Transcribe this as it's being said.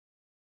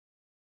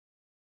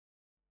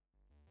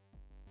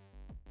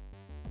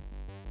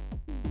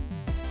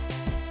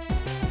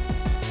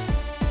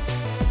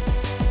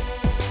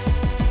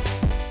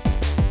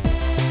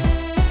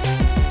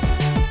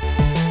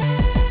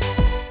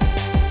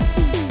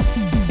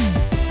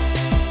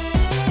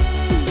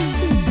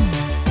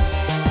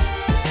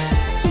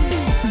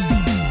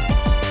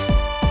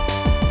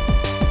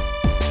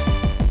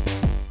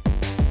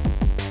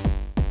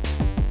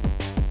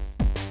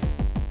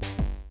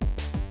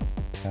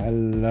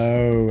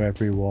Hello,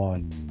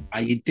 everyone. How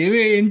you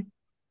doing?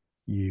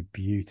 You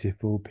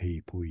beautiful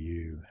people,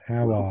 you.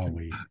 How are Welcome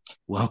we? back.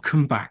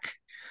 Welcome back.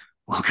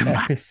 Welcome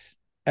back.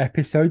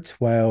 Episode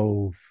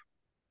 12.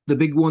 The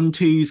big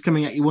 1-2's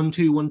coming at you.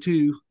 1-2,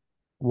 1-2.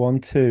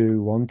 1,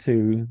 2, 1,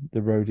 2.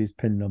 The road is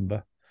pin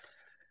number.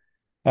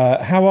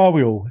 How are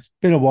we all? It's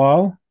been a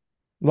while.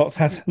 Lots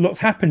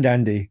happened,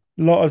 Andy.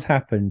 A lot has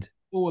happened.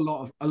 Oh,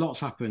 a lot's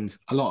happened.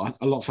 A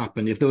lot's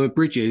happened. If there were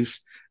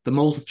bridges, the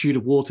multitude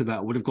of water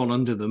that would have gone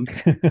under them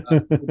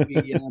would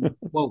be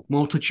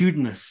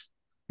multitudinous.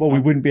 Well, we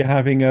Uh, wouldn't be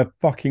having a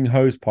fucking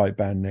hose pipe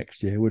ban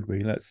next year, would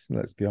we? Let's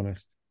be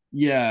honest.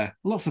 yeah,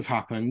 lots have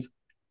happened.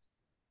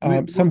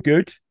 We, Some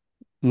good,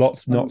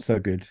 lots not some, so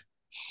good.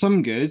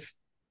 some good,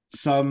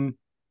 some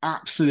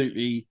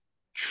absolutely,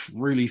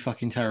 truly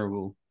fucking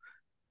terrible.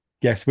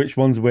 Guess which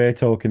ones we're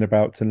talking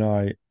about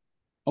tonight?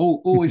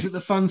 Is it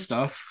the fun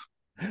stuff?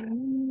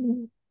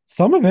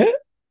 Some of it,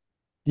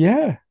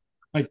 yeah.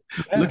 Yeah.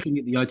 Looking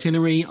at the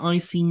itinerary, I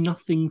see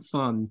nothing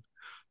fun.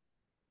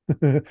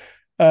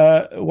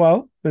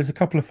 Well, there's a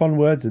couple of fun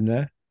words in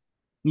there.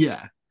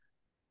 Yeah.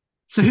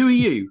 So who are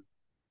you?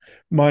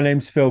 My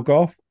name's Phil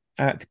Goff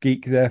at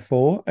Geek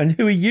Therefore, and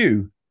who are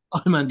you?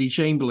 I'm Andy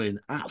Chamberlain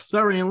at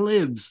Surrey and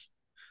Lives.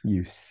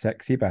 You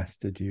sexy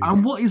bastard, you.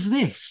 And what is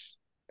this?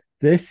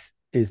 This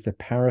is the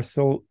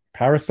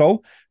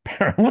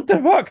what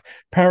the fuck?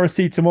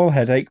 Paracetamol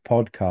Headache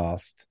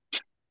Podcast.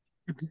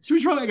 Should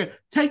we try that again?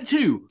 Take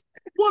two.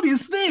 What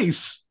is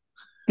this?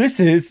 This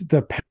is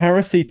the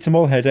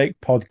Paracetamol Headache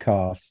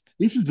Podcast.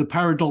 This is the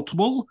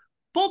Paradoptimal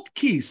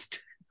Podcast.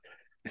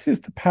 This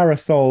is the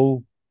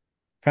Parasol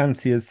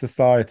Fanciers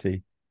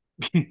Society.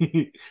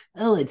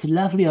 Oh, it's a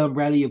lovely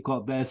umbrella you've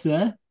got there,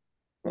 sir.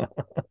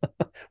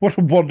 What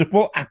a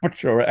wonderful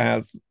aperture it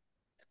has.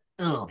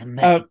 Oh, the Uh,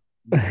 metal.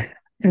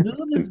 Oh,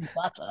 look this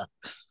butter.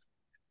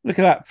 at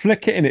that.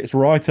 Flick it and it's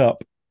right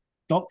up.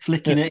 Stop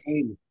flicking it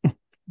in.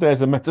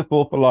 There's a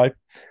metaphor for life.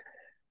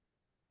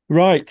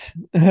 Right.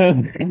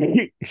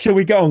 Shall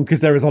we go on? Because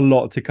there is a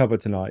lot to cover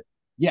tonight.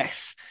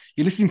 Yes,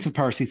 you're listening to the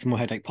Paracetamol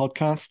Headache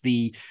Podcast,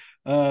 the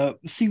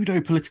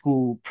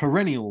pseudo-political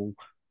perennial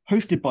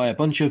hosted by a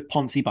bunch of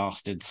Ponzi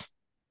bastards.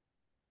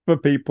 For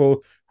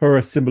people who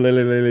are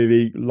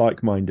similarly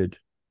like minded.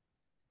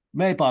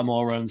 Made by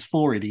morons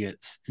for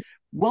idiots.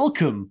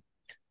 Welcome.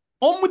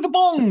 On with the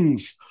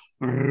bongs.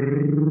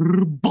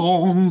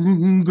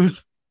 Bong.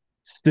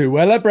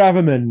 Stuella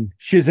Braverman.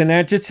 She's an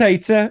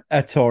agitator,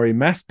 a Tory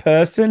mass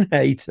person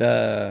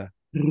hater.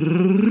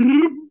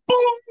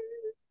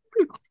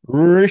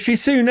 Rishi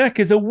Sunak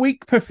is a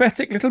weak,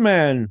 pathetic little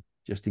man.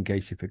 Just in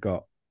case you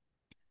forgot.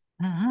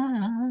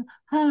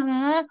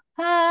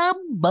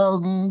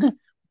 Bong.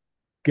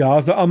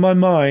 Gaza on my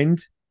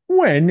mind.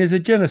 When is a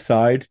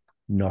genocide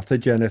not a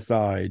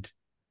genocide?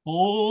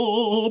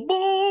 Oh,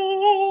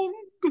 bong.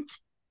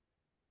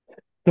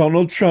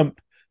 Donald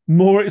Trump,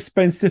 more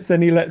expensive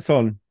than he lets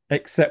on,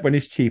 except when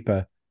it's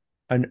cheaper,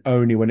 and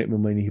only when it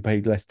when he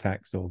paid less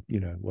tax or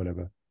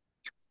whatever.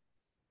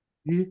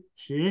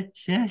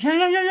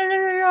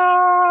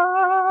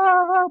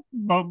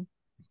 Bong.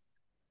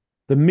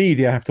 The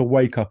media have to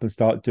wake up and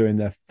start doing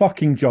their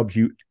fucking jobs.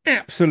 You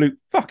absolute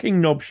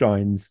fucking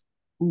knobshines.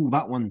 Ooh,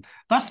 that one.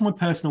 That's my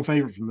personal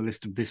favorite from the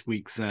list of this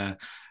week's Yeah,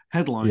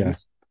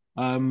 headlines.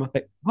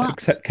 That's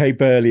except Kay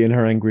Burley and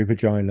her angry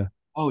vagina.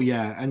 oh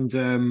yeah,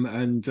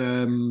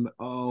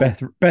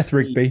 Beth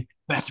Rigby.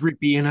 Beth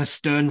Rigby in her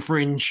stern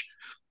fringe.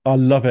 I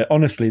love it.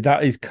 Honestly,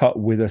 that is cut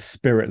with a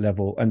spirit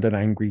level and an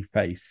angry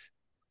face.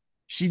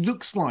 She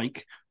looks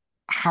like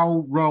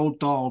how Roald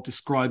Dahl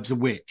describes a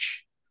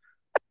witch.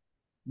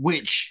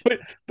 Which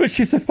But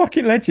she's a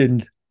fucking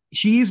legend.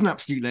 she is an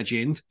absolute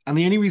legend, and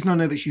the only reason I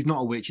know that she's not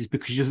a witch is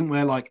because she doesn't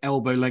wear like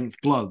elbow length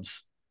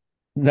gloves.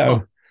 But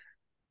No,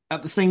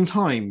 at the same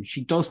time,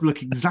 she does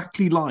look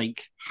exactly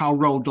like how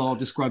Roald Dahl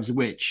describes a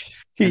witch.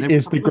 she And every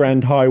is time the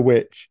Grand High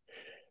Witch.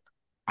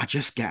 I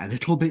just get a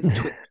little bit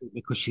twitchy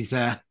because she's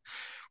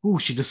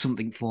she does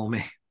something for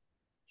me.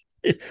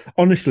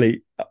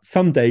 Honestly,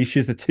 some days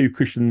she's a two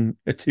cushion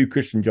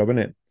job, isn't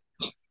it?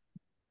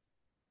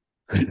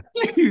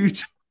 Dude,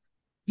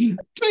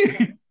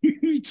 dude,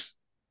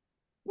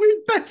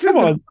 we're better Come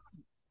than on.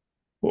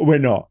 We're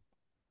not.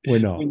 We're we're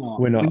not. not.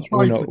 We're We not.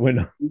 We're try to not. We're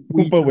not.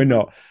 we But try we're to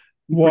not.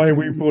 Why are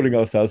we pretend. fooling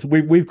ourselves?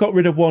 We've got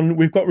rid of one.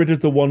 We've got rid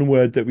of the one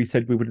word that we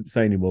said we wouldn't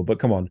say anymore. But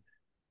come on,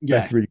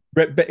 Yes.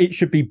 But it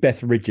should be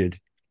Beth Rigid,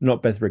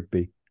 not Beth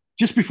Rigby.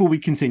 Just before we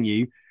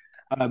continue,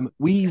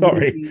 we would have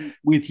Sorry. been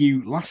with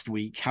you last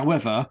week.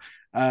 However,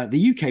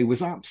 the UK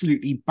was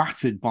absolutely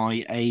battered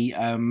by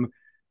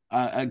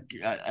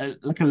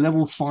like a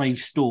level 5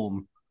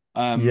 storm.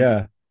 Um,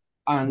 Yeah,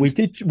 we and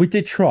did. We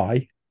did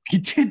try. he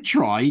did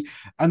try,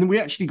 and we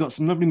actually got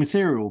some lovely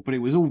material, but it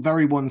was all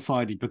very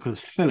one-sided because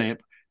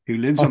Philip, who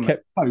lives I on the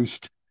kept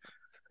coast,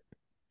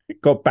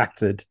 got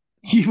battered.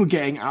 you were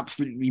getting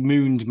absolutely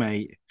mooned,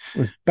 mate.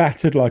 Was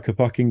battered like a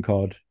fucking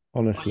cod. Oh,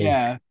 Honestly.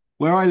 yeah.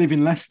 where I live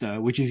in Leicester,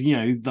 which is,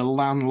 the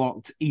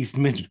landlocked East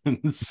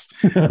Midlands,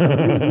 we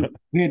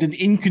had an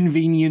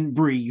inconvenient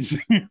breeze.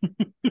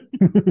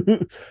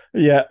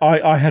 Yeah,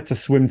 I had to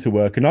swim to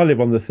work, and I live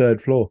on the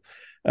third floor.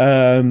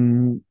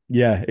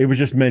 Yeah, it was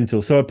just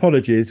mental. So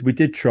apologies. We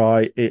did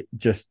try it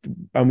just,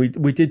 and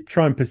we did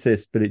try and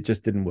persist, but it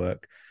just didn't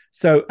work.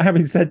 So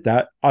having said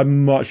that,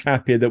 I'm much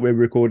happier that we're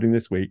recording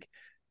this week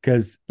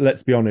because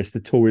let's be honest, the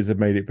Tories have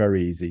made it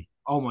very easy.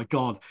 Oh my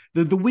God.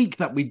 The week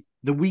that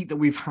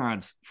we've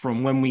had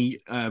from when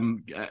we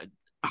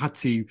had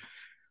to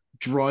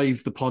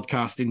drive the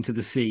podcast into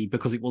the sea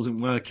because it wasn't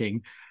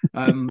working.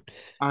 Um,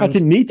 I and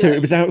didn't need to. It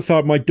was today,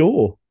 outside my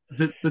door.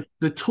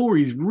 the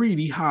Tories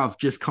really have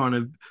just kind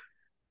of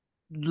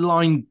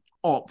lined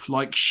up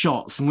like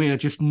shots, and we are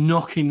just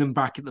knocking them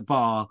back at the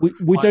bar We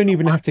like don't the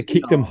even have to lads we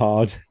kick them are.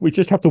 hard. We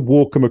just have to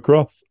walk them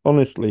across.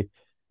 Honestly,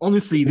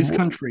 Honestly, this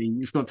country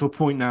has got to a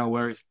point now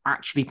where it's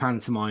actually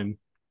pantomime.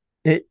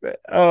 it.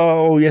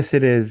 Oh yes,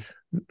 it is.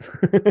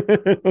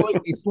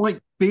 It's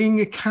like being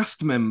a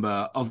cast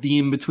member of the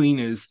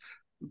In-Betweeners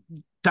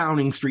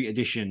Downing Street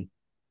edition.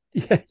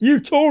 Yeah, you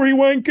Tory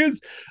wankers.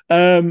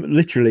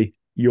 Literally,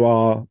 you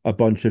are a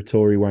bunch of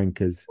Tory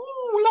wankers.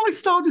 Ooh,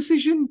 lifestyle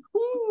decision.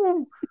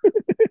 Ooh.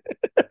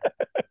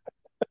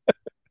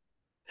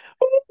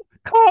 Oh,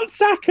 can't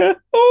sack her.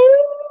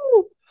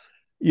 Oh,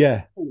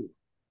 yeah.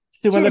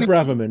 So Suella anyway,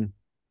 Braverman.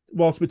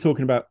 Whilst we're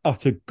talking about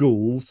utter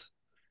ghouls,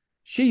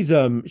 she's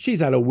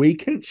had a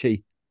week, hasn't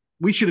she?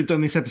 we should have done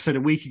this episode a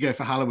week ago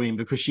for Halloween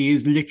because she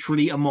is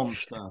literally a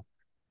monster.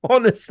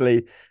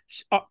 Honestly,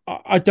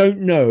 I don't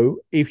know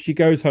if she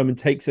goes home and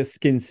takes her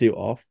skin suit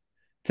off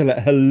to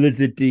let her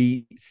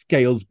lizardy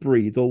scales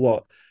breathe or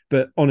what.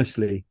 But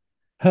honestly,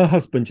 her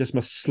husband just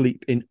must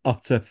sleep in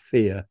utter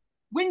fear.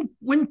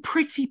 When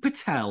Pretty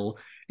Patel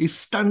is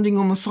standing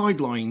on the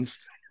sidelines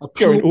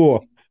Going,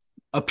 applaud, oh,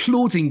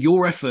 applauding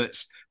your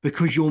efforts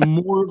because you're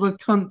more of a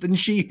cunt than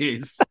she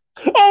is.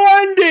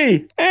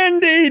 oh,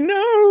 Andy,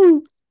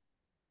 no.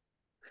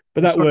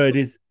 But I'm that sorry. word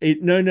is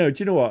it. No, no. Do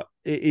you know what?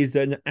 It is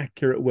an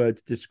accurate word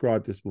to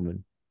describe this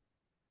woman.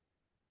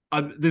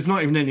 There's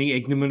not even any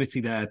ignominy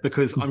there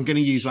because I'm going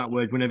to use that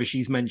word whenever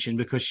she's mentioned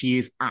because she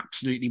is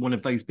absolutely one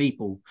of those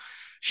people.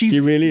 She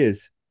She's really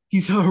is.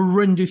 she's a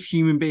horrendous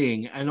human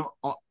being, and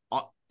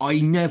I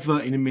never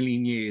in a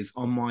million years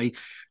on my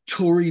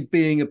Tory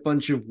being a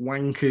bunch of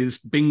wankers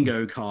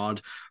bingo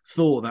card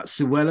thought that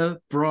Suella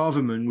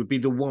Braverman would be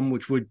the one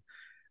which would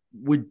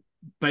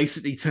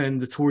basically turn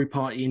the Tory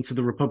party into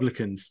the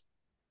Republicans.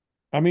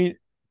 I mean,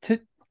 to,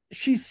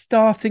 she's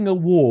starting a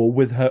war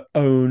with her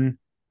own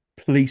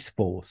police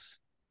force.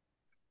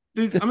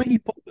 The I mean,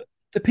 people,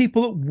 the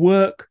people that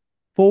work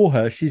for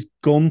her, she's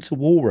gone to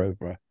war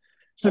over.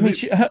 so I mean,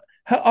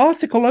 her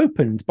article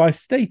opened by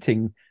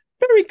stating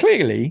very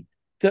clearly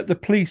that the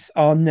police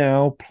are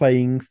now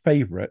playing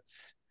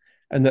favourites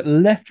and that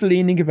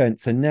left-leaning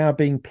events are now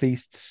being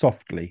policed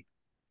softly,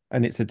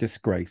 and it's a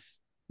disgrace.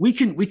 we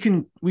can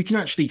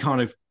actually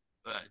kind of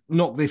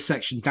knock this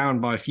section down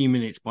by a few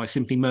minutes by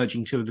simply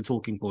merging two of the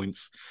talking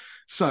points.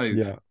 So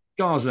Yeah.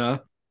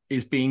 Gaza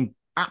is being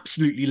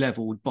absolutely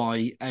leveled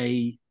by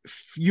a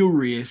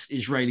furious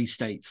Israeli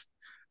state.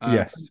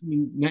 Yes.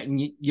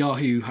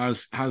 Netanyahu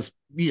has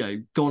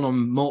gone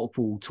on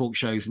multiple talk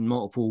shows and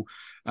multiple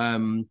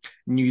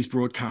news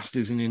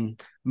broadcasters and in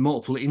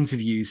multiple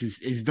interviews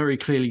is very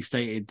clearly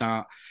stated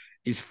that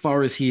as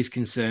far as he is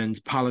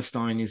concerned,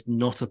 Palestine is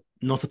not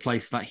a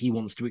place that he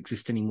wants to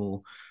exist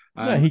anymore.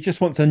 No, Um, he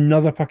just wants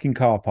another fucking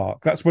car park.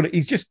 That's what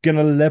he's just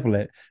gonna level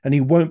it, and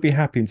he won't be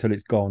happy until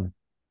it's gone.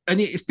 and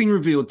it's been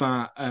revealed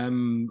that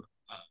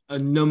a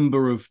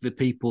number of the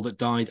people that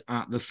died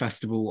at the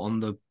festival on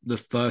the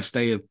first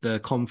day of the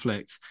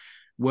conflict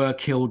were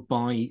killed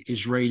by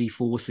Israeli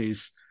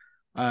forces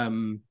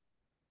um,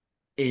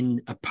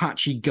 in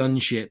Apache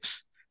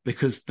gunships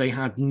because they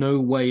had no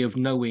way of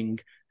knowing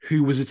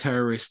who was a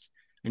terrorist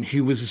and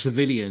who was a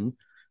civilian.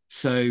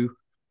 So,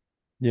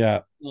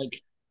 Yeah,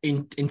 like,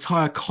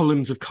 entire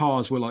columns of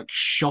cars were like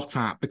shot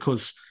at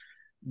because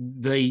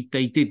they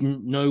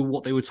didn't know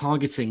what they were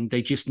targeting.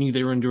 They just knew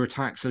they were under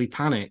attack, so they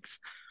panicked.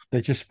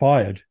 they just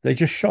fired. They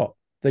just shot.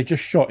 They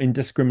just shot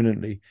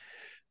indiscriminately.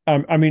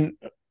 I mean,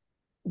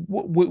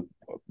 we,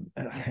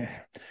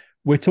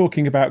 we're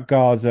talking about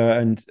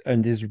Gaza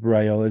and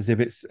Israel as if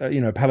it's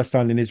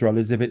Palestine and Israel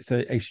as if it's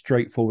a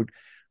straightforward.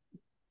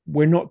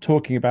 We're not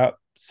talking about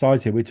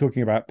sides here. We're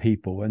talking about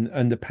people,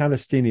 and the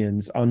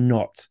Palestinians are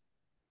not,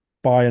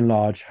 by and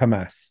large,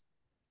 Hamas.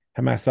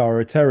 Hamas are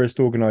a terrorist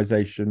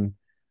organization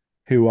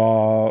who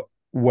are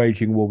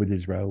waging war with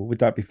Israel. Would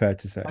that be fair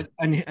to say?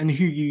 And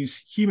who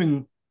use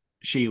human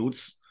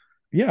shields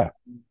Yeah,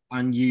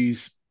 and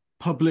use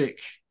public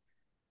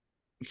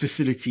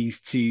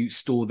facilities to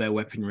store their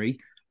weaponry.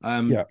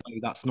 yeah,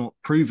 That's not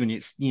proven.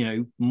 It's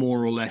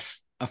more or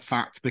less a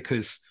fact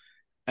because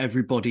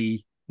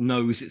everybody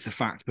knows it's a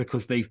fact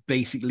because they've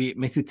basically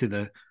admitted to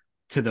the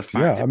yeah.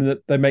 fact. I mean,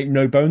 they make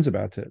no bones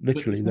about it. But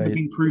Literally, it's never they.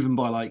 been proven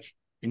by like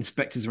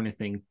inspectors or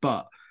anything.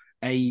 But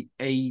a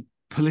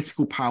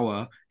political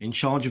power in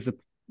charge of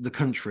the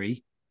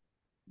country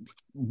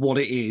what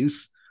it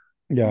is,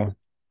 Yeah.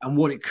 and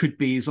what it could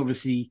be is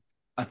obviously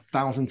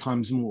 1,000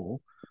 times more.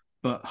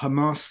 But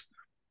Hamas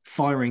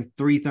firing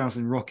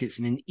 3,000 rockets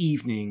in an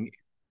evening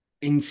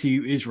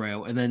into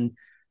Israel and then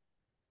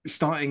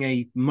starting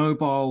a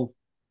mobile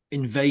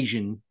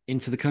invasion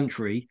into the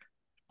country.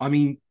 I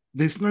mean,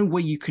 there's no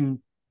way you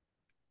can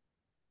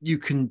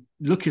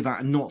look at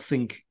that and not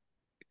think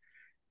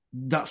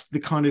that's the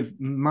kind of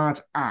mad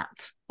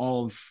act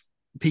of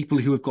people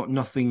who have got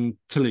nothing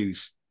to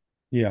lose.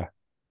 Yeah.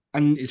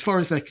 And as far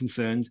as they're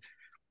concerned,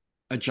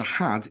 a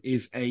jihad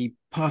is a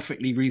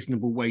perfectly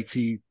reasonable way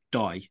to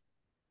die.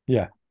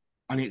 Yeah.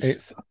 And it's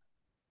It's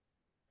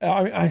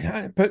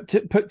but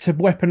to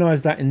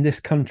weaponize that in this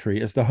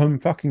country as the Home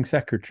fucking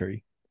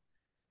Secretary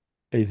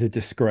is a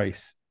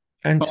disgrace.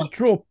 And to but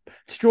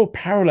draw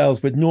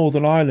parallels with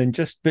Northern Ireland,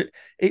 just but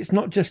it's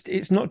not just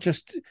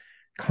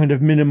kind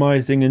of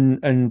minimizing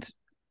and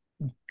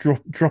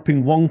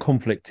dropping one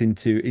conflict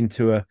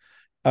into a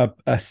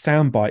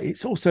soundbite.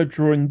 It's also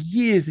drawing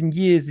years and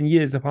years and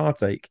years of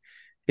heartache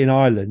in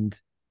Ireland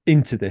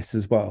into this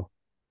as well.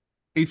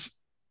 it's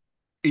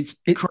it's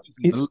It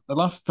crazy. it's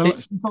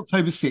it's Since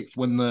October 6th,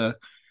 when the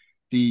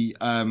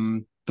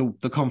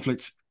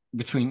conflict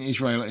between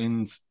Israel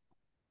and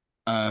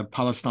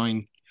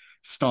Palestine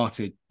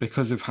started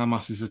because of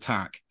Hamas's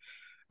attack,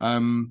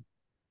 um,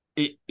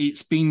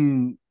 it's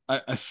been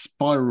a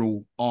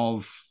spiral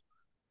of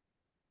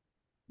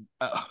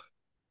uh,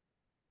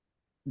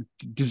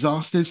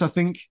 disasters. I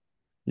think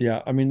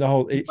yeah. I mean the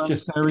whole it's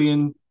just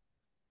humanitarian,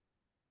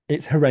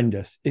 it's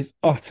horrendous. It's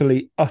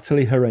utterly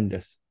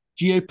horrendous.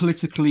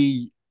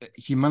 geopolitically,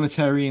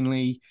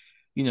 humanitarianly,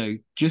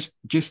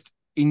 just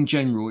in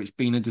general, it's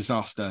been a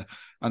disaster.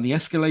 And the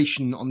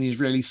escalation on the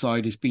Israeli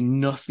side has been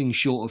nothing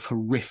short of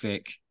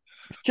horrific.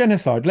 It's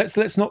genocide.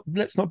 Let's not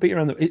beat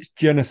around the. It's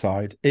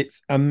genocide.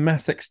 It's a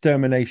mass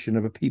extermination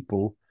of a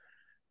people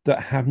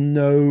that have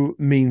no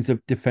means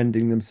of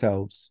defending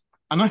themselves.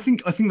 And I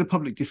think the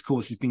public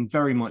discourse has been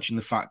very much in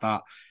the fact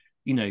that,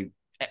 you know,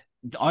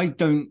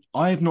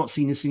 I have not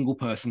seen a single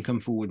person come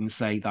forward and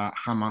say that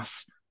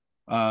Hamas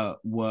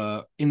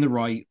were in the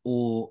right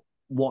or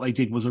what they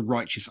did was a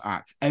righteous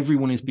act.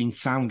 Everyone has been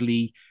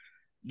soundly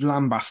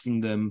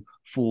lambasting them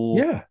for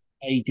Yeah,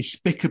 a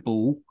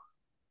despicable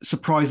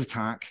surprise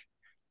attack,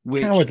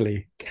 which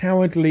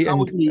cowardly, and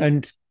cowardly,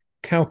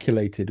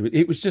 calculated.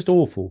 It was just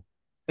awful.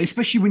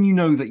 especially when you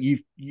know that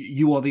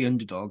you are the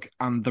underdog,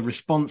 and the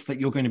response that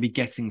you're going to be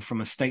getting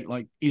from a state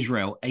like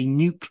Israel, a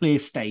nuclear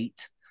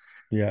state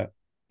Yeah,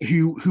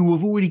 who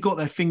have already got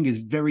their fingers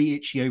very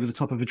itchy over the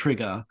top of a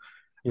trigger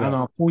and yeah,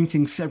 are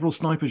pointing several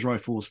snipers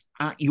rifles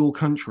at your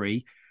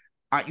country,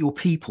 at your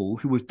people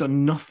who have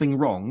done nothing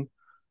wrong.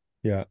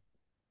 yeah.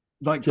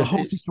 Like, the Just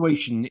whole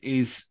situation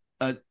is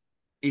a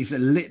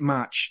lit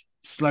match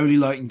slowly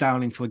lighting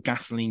down into a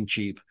gasoline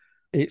tube.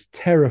 it's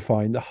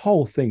terrifying. The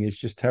whole thing is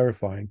just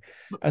terrifying.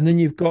 And then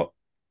you've got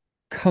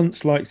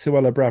cunts like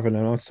Suella Braverman.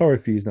 And I'm sorry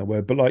for using that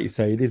word, but like you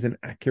say, it is an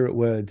accurate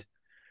word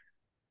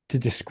to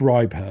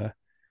describe her.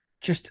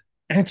 Just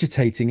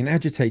agitating and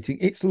agitating.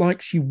 It's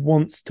like she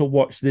wants to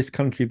watch this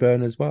country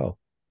burn as well.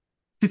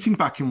 Sitting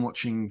back and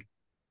watching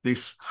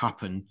this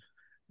happen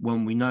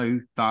when we know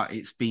that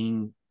it's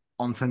been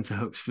on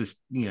tenterhooks for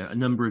a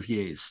number of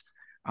years,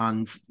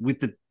 and with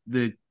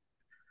the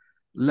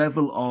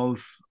level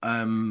of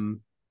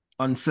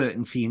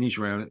uncertainty in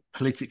Israel,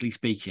 politically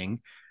speaking,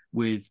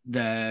 with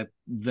their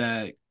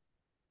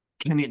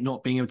Cabinet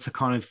not being able to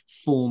kind of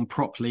form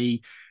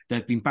properly.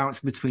 They've been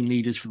bouncing between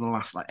leaders for the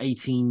last like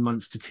 18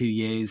 months to 2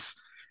 years.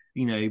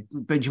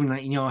 Benjamin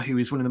Netanyahu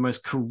is one of the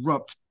most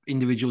corrupt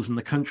individuals in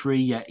the country,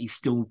 yet he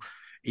still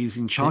is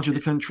in charge of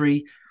the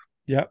country.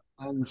 Yeah,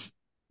 And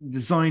the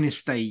Zionist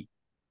state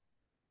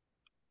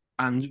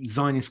and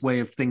Zionist way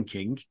of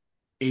thinking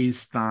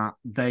is that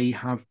they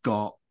have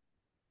got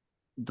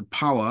the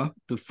power,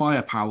 the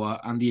firepower,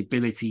 and the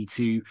ability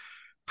to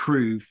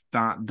prove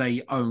that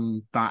they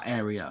own that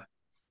area.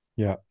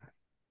 yeah,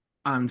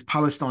 And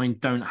Palestine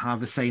don't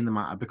have a say in the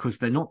matter because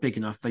they're not big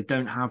enough. They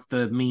don't have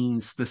the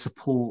means, the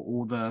support,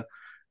 or the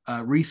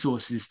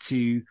resources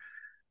to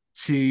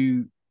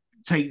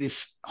take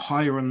this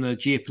higher on the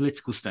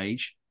geopolitical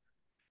stage.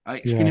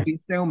 It's going to yeah, be a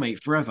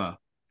stalemate forever.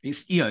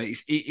 It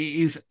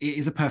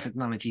is a perfect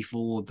analogy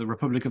for the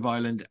Republic of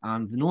Ireland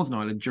and the Northern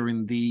Ireland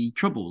during the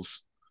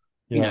Troubles.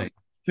 You yeah, know,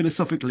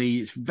 Philosophically,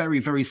 it's very,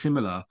 very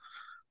similar.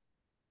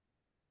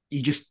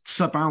 You just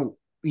sub out,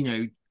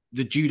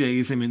 the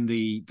Judaism and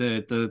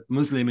the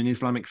Muslim and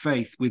Islamic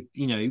faith with,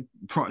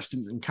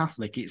 Protestant and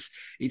Catholic. It's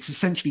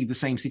essentially the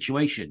same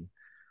situation.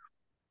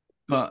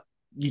 But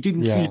you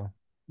didn't see yeah.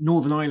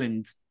 Northern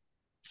Ireland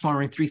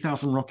firing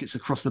 3,000 rockets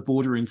across the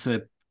border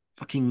into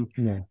fucking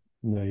No,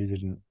 no, you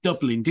didn't.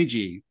 Dublin, did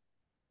you?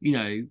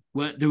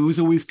 Where there was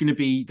always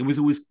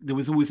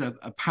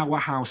a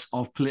powerhouse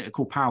of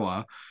political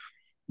power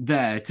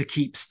there to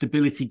keep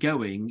stability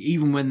going,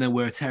 even when there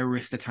were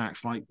terrorist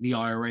attacks like the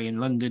IRA in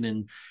London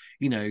and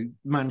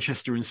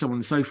Manchester and so on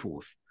and so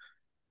forth.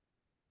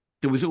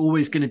 There was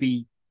always going to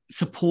be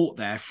support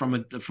there from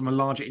a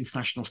larger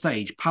international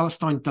stage.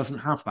 Palestine doesn't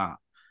have that.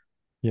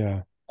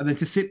 Yeah. And then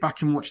to sit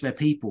back and watch their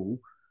people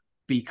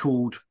be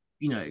called,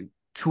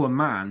 to a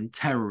man,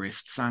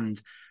 terrorists and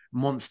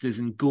monsters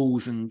and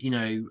ghouls and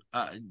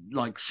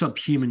like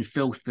subhuman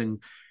filth, and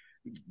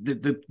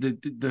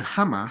the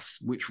Hamas,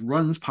 which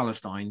runs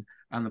Palestine,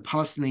 and the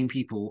Palestinian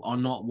people are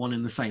not one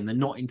and the same. They're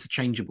not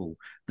interchangeable.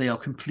 They are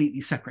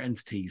completely separate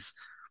entities.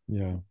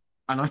 Yeah.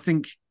 And I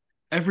think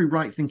every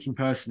right-thinking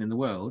person in the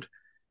world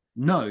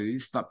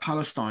knows that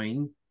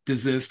Palestine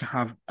deserves to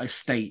have a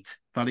state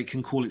that it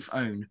can call its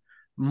own,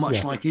 much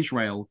Yeah. like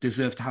Israel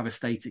deserves to have a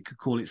state it could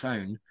call its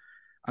own.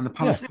 And the Yeah.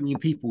 Palestinian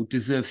people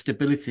deserve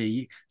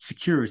stability,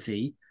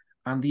 security,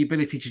 and the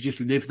ability to just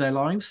live their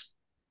lives.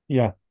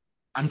 Yeah.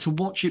 And to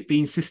watch it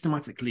being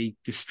systematically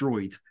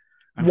destroyed,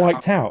 and how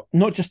Wiped out,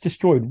 not just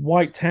destroyed,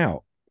 wiped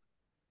out.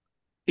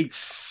 it's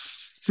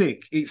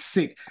sick. It's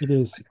sick. It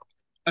is.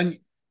 And,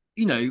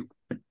 you know,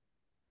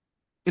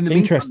 in the meantime,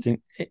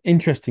 Interesting.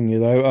 Interestingly,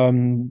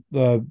 though,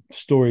 the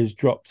stories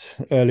dropped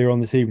earlier on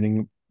this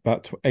evening,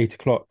 about 8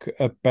 o'clock,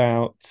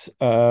 about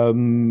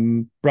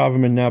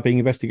Braverman now being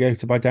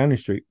investigated by Downing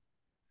Street.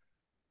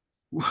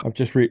 I've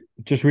just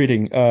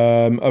reading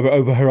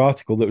over her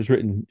article that was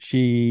written.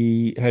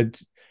 She had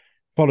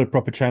followed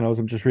proper channels.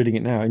 I'm just reading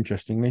it now.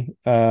 Interestingly,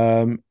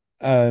 to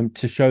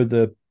show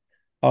the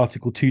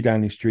article to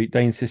Downing Street,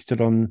 they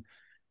insisted on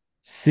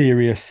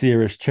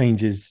serious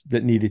changes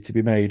that needed to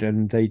be made,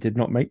 and they did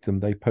not make them.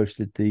 They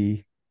posted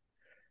the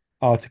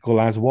article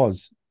as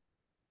was.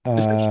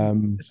 essentially,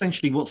 Um,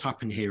 essentially what's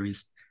happened here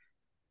is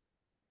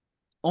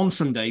on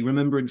Sunday,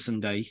 Remembrance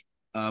Sunday,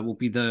 will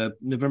be the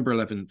November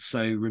 11th.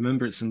 So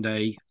Remembrance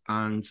Sunday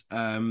and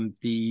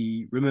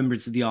the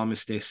remembrance of the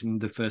armistice in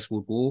the First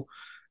World War,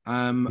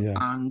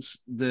 yeah, and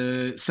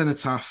the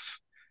Cenotaph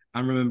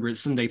and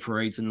Remembrance Sunday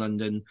parades in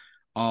London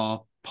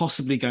are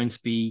possibly going to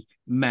be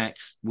met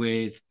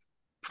with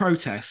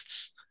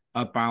protests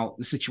about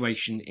the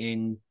situation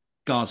in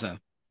Gaza,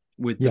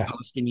 with the yeah,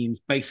 Palestinians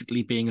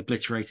basically being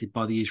obliterated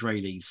by the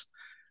Israelis.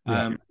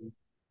 yeah,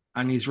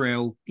 And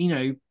Israel,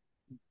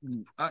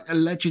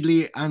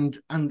 allegedly and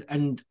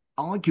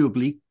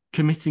arguably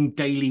committing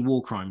daily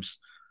war crimes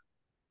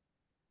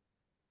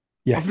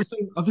yes,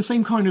 of the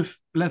same kind of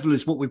level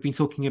as what we've been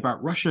talking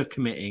about Russia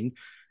committing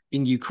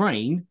in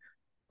Ukraine.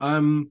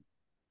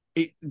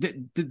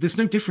 There's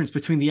no difference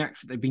between the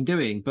acts that they've been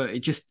doing, but it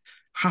just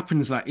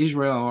happens that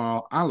Israel are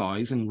our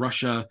allies and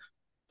Russia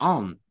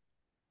aren't.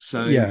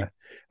 So yeah.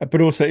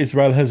 But also,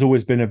 Israel has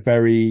always been a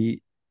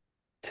very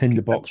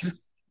tinderbox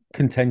contentious.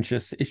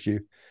 contentious issue.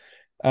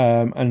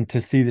 And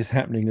to see this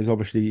happening has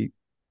obviously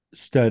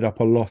stirred up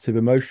a lot of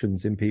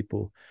emotions in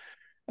people.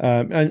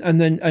 And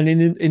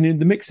in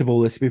the mix of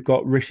all this, we've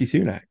got Rishi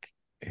Sunak,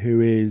 who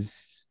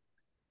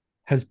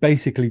has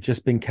basically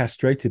just been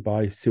castrated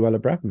by Suella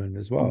Braverman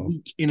as A well.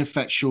 weak,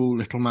 ineffectual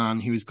little man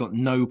who has got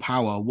no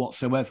power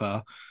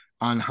whatsoever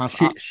and has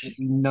She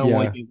absolutely no yeah,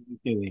 idea what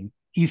he's doing.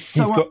 He's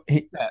he's so out got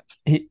of depth.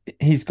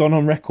 he's gone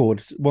on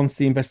record once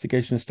the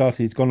investigation started.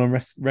 He's gone on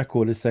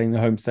record as saying the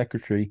Home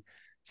Secretary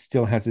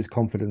still has his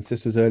confidence.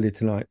 This was earlier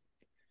tonight.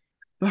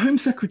 The Home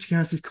Secretary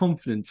has his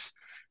confidence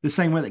the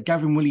same way that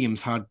Gavin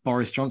Williams had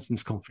Boris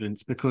Johnson's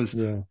confidence, because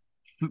Yeah,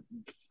 f-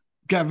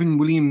 Gavin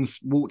Williams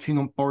walked in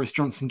on Boris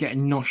Johnson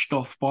getting noshed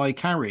off by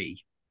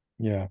Carrie,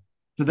 yeah,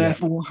 so yeah,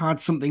 therefore had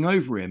something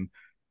over him.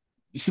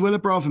 Suella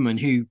Braverman,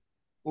 who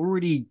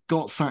already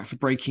got sacked for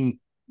breaking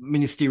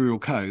ministerial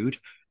code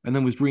and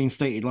then was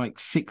reinstated like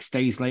 6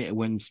 days later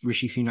when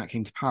Rishi Sunak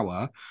came to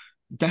power,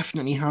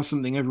 definitely has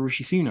something over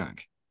Rishi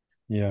Sunak.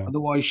 yeah.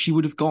 Otherwise, she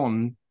would have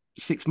gone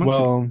 6 months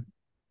ago.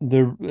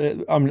 Well,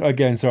 I'm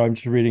again sorry, I'm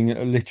just reading it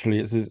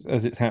literally as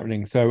it's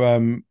happening. So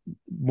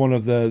one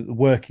of the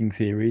working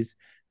theories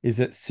is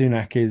that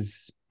Sunak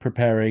is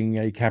preparing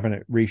a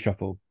cabinet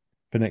reshuffle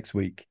for next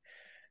week,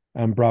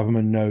 and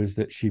Braverman knows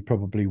that she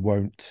probably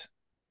won't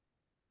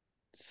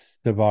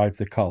survive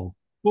the cull.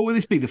 What will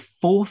this be? The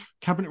fourth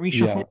cabinet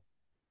Yeah, reshuffle?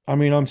 I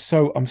mean, I'm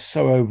so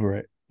over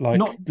it. Like,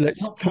 Not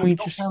let's can we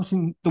not just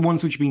counting the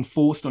ones which have been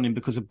forced on him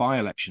because of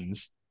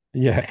by-elections.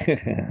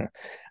 yeah.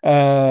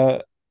 uh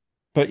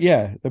but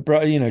yeah,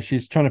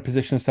 she's trying to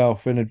position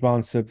herself in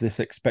advance of this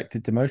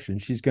expected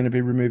demotion. She's going to be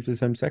removed as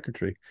Home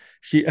Secretary.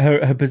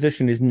 Her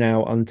position is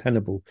now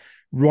untenable,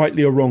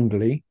 rightly or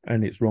wrongly,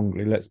 and it's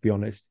wrongly. Let's be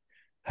honest.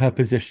 Her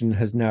position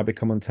has now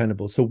become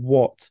untenable. So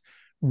what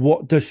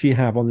does she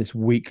have on this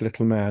weak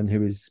little man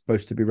who is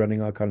supposed to be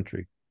running our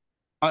country?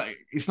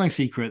 It's no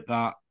secret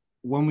that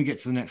when we get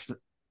to the next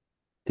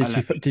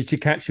election, Did she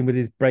catch him with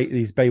his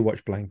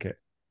Baywatch blanket?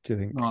 Do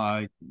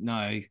you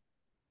no,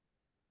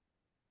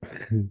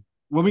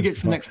 when we get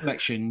to the think? next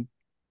election,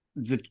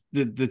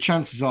 the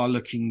chances are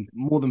looking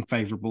more than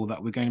favourable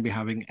that we're going to be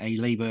having a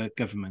Labour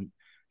government.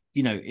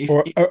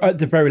 Or at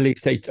the very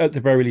least,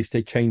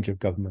 a change of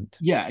government.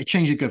 Yeah, a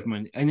change of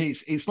government, and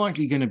it's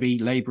likely going to be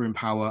Labour in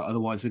power.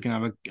 Otherwise, we're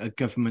going to have a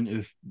government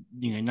of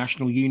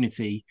national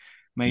unity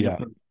made up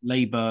Yeah, of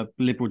Labour,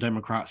 Liberal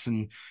Democrats,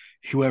 and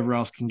whoever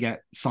else can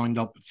get signed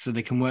up so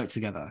they can work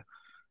together.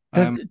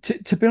 Does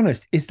to be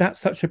honest, is that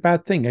such a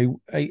bad thing?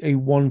 A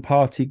one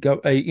party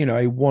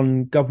a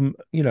one government,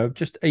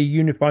 just a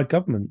unified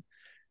government.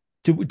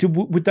 Would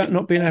that It would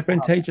not be be an nice to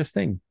have. advantageous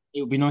thing?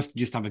 It would be nice to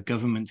just have a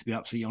government, to be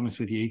absolutely honest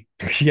with you.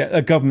 Yeah,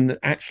 a government that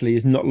actually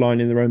is not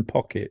lining their own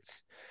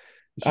pockets.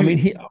 I So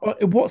mean,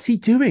 what's he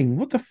doing?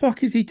 What the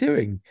fuck is he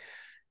doing?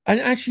 And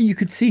actually, you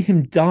could see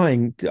him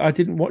dying. I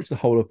didn't watch the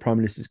whole of Prime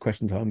Minister's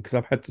Question Time because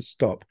I've had to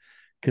stop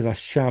because I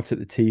shout at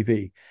the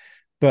TV.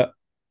 But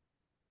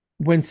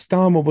when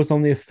Starmer was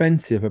on the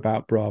offensive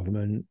about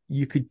Braverman,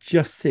 you could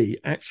just see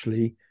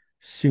actually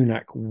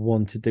Sunak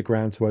wanted the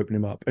ground to open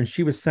him up. And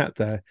she was sat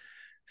there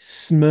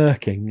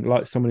smirking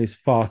like someone who's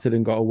farted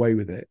and got away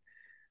with it.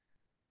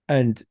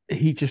 And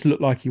he just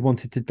looked like he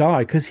wanted to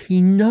die because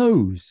he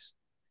knows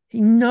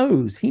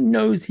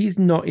he's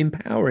not in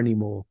power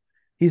anymore.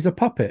 He's a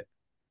puppet.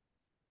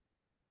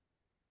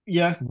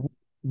 yeah,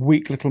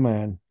 Weak little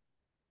man.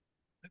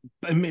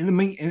 in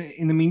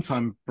the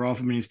meantime,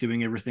 Braverman is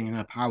doing everything in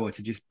her power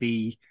to just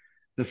be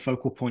the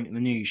focal point in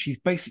the news. She's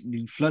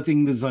basically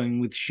flooding the zone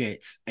with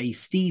shit, a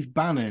Steve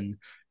Bannon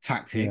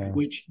tactic, Yeah.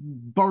 which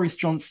Boris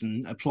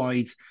Johnson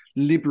applied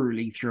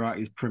liberally throughout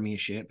his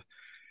premiership.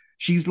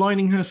 She's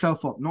lining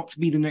herself up not to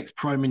be the next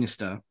prime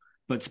minister,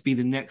 but to be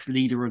the next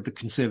leader of the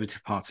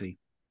Conservative Party.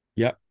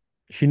 Yep.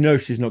 She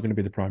knows she's not going to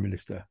be the prime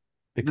minister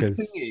The thing because,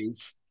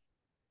 is,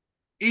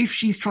 if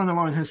she's trying to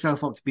line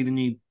herself up to be the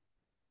new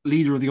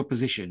leader of the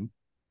opposition,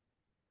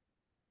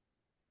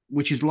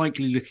 which is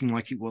likely looking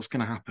like it was going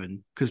to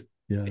happen, because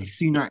yeah, if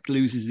Sunak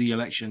loses the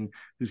election,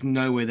 there's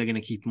no way they're going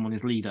to keep him on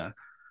as leader.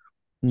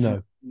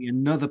 So no,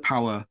 another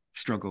power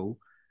struggle,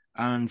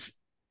 and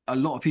a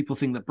lot of people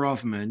think that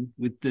Braverman,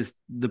 with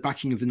the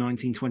backing of the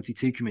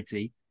 1922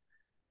 committee,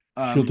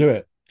 she'll um, do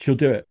it. She'll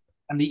do it.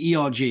 and the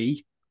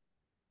ERG,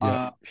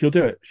 Yeah, she'll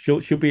do it. She'll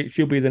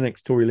be the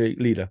next Tory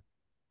leader.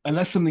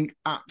 unless something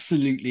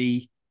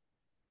absolutely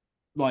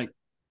like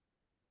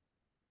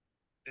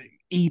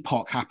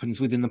epoch happens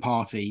within the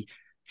party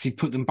to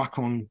put them back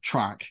on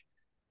track,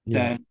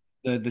 Yeah,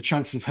 then the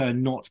chances of her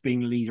not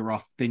being the leader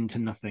are thin to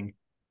nothing.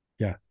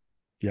 yeah,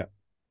 yeah.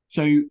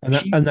 So And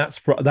that she, and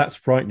that's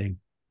frightening.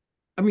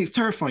 I mean, it's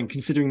terrifying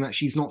considering that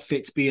she's not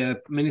fit to be a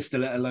minister,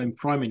 let alone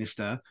prime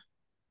minister,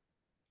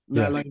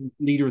 let Yeah, alone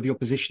leader of the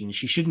opposition.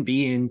 She shouldn't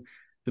be in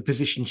the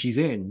position she's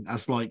in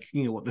as like,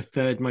 what, the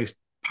third most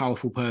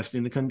powerful person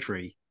in the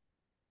country.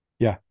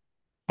 yeah.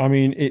 I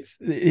mean,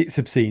 it's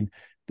obscene.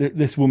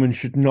 This woman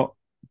should not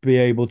be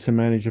able to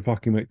manage a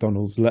fucking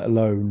McDonald's, let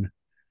alone,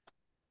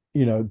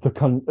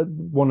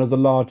 one of the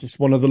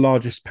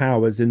largest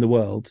powers in the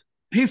world.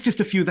 Here's just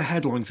a few of the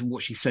headlines of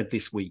what she said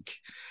this week.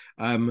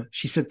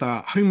 She said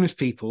that homeless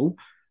people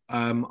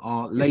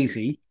are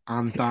lazy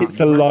and that It's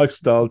a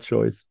lifestyle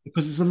choice.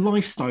 because it's a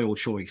lifestyle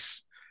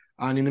choice.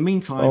 And in the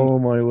meantime, Oh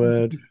my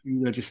word.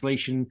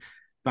 legislation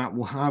that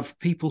will have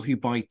people who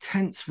buy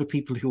tents for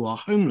people who are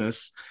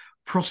homeless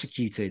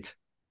prosecuted.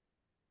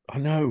 I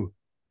know.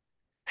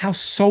 How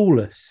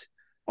soulless.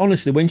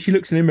 Honestly, when she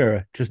looks in the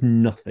mirror, just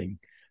nothing.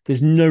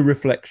 There's no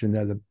reflection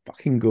there. The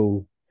fucking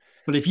ghoul.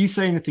 But if you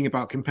say anything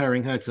about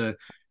comparing her to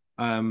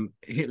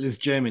Hitler's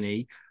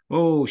Germany,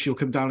 oh, she'll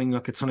come down in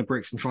like a ton of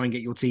bricks and try and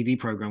get your TV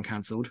program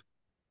cancelled.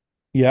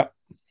 Yeah,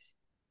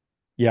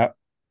 yeah.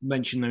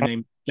 Mention no I,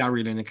 name,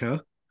 Gary Lineker.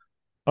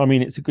 I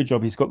mean, it's a good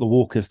job he's got the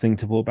Walkers thing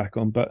to fall back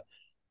on, but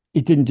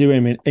it didn't do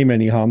him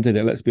any harm, did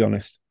it? Let's be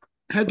honest.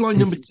 Headline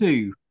number His,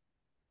 two,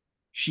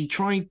 she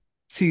tried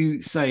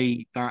to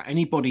say that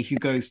anybody who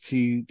goes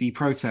to the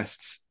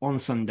protests on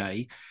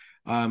Sunday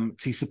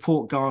to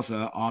support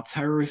Gaza are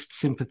terrorist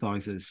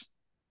sympathizers.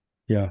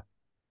 yeah,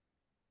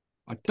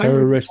 I don't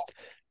remember,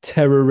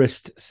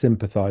 terrorist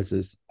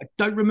sympathizers. I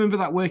don't remember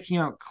that working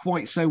out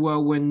quite so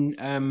well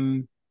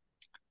when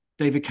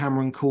David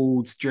Cameron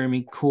called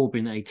Jeremy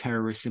Corbyn a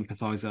terrorist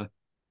sympathizer.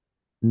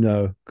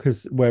 No,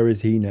 because where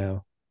is he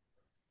now?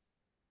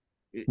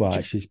 Well, Just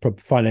actually, he's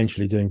probably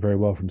financially doing very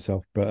well for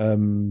himself, but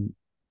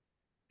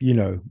you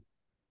know,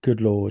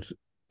 good lord,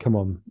 come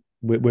on,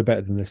 we're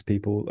better than this,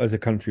 people. As a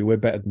country, we're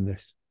better than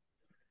this.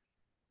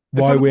 if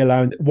Why are I'm we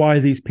allowing? Why are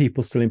these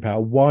people still in power?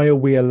 Why are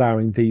we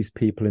allowing these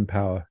people in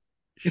power?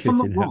 if I'm Shit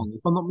not in hell. wrong,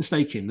 if I'm not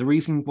mistaken, the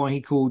reason why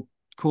he called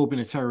Corbyn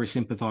a terrorist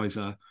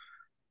sympathizer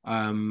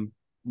um,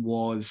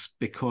 was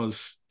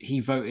because he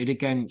voted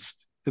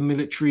against the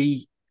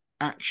military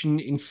action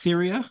in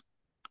Syria.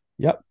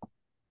 Yep.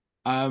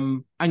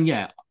 And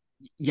yeah,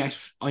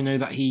 yes, I know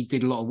that he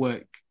did a lot of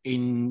work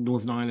in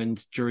Northern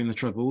Ireland during the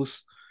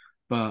Troubles,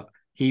 but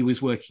he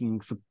was working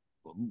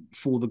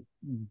for the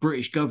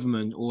British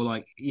government, or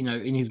like,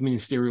 in his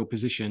ministerial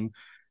position,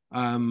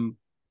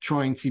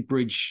 trying to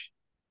bridge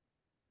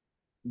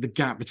the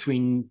gap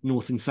between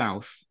North and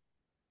South.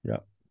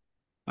 Yep.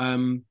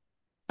 Um,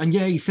 and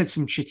yeah, he said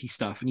some shitty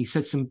stuff, and he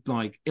said some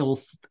like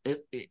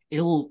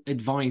ill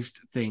advised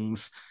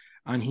things,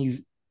 and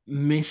he's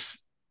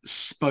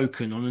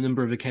misspoken on a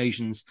number of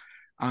occasions.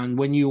 And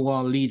when you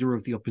are leader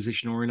of the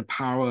opposition or in a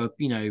power,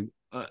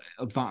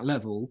 of that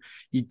level,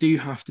 you do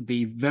have to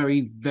be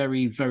very,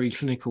 very, very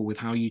clinical with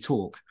how you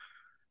talk.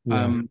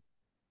 Yeah. Um,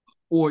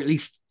 or at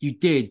least you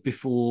did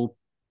before,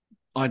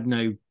 I don't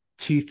know,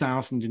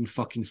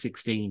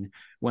 2016,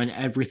 when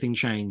everything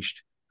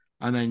changed.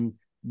 And then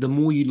the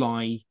more you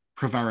lie,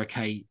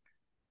 prevaricate,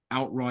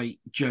 outright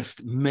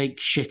just make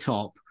shit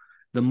up,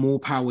 the more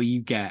power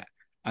you get,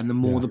 and the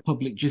more Yeah. the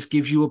public just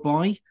gives you a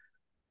buy.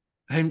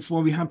 Hence why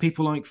we have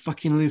people like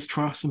fucking Liz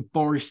Truss and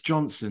Boris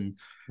Johnson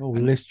Oh,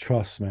 and Liz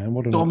Truss, man,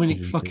 what an Dominic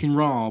oxygen to. fucking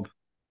Raab.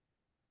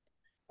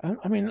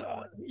 I mean,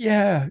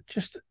 yeah,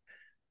 just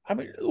I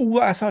mean, all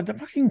that aside, the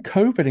fucking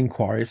COVID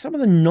inquiry, some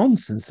of the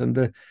nonsense and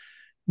the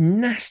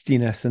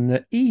nastiness and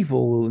the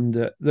evil and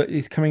that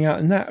is coming out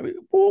in that. I mean,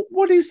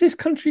 what is this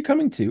country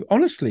coming to?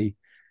 Honestly,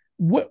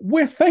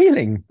 we're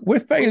failing. We're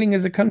When, failing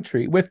as a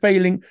country. We're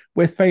failing.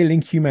 We're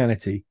failing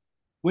humanity.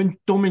 when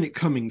Dominic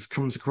Cummings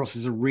comes across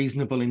as a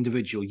reasonable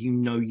individual, you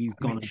know you've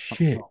I mean, gone and fucked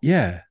shit. up.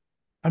 Yeah.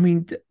 I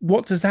mean,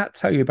 what does that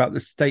tell you about the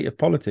state of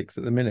politics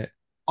at the minute?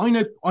 I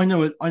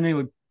know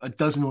a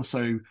dozen or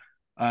so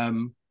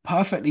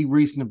perfectly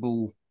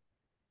reasonable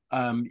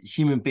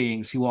human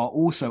beings who are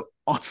also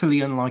utterly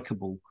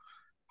unlikable.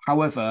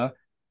 However,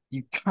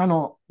 you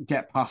cannot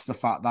get past the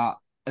fact that,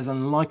 as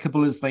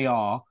unlikable as they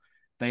are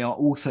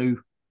also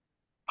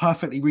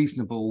perfectly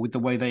reasonable with the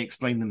way they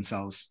explain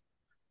themselves.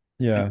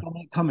 And Yeah.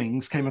 Dominic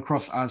Cummings came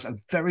across as a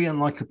very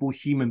unlikable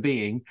human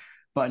being,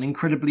 but an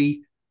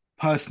incredibly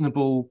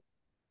personable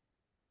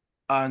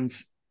and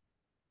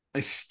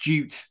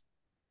astute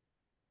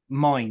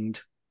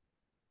mind.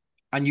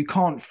 And you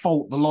can't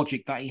fault the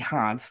logic that he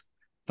had,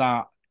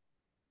 that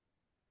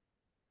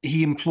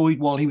he employed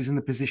while he was in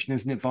the position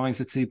as an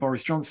advisor to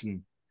Boris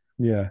Johnson.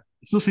 Yeah.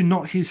 It's also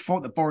not his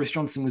fault that Boris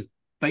Johnson was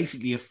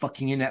basically a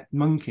fucking inept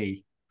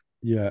monkey.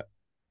 Yeah.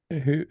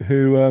 Who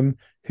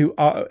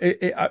are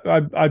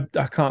I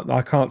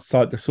can't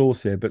cite the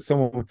source here, but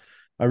someone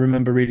I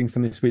remember reading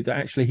something this week that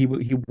actually he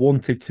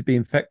wanted to be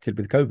infected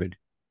with COVID.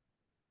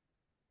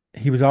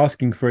 He was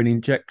asking for an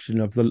injection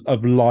of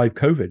live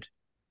COVID.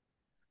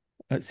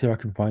 Let's see if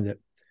I can find it.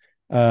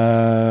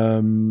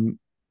 And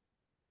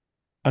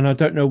I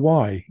don't know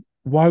why.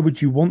 Why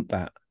would you want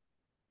that?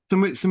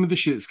 Some of the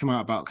shit that's come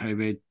out about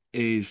COVID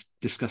is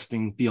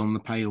disgusting beyond the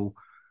pale,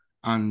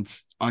 and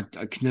I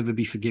can never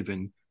be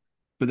forgiven.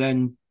 But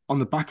then on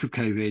the back of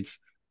COVID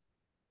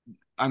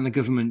and the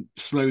government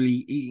slowly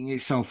eating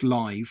itself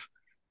live,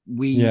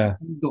 we Yeah,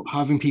 ended up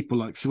having people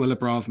like Suella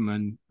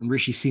Braverman and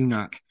Rishi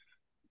Sunak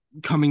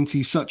coming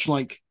to such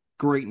like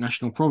great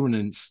national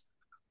provenance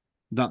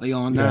that they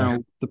are yeah, now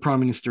the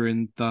prime minister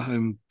and the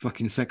home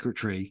fucking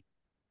secretary.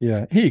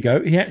 yeah. Here you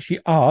go. He actually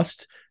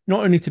asked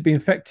not only to be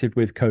infected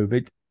with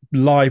COVID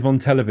live on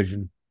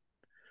television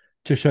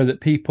to show that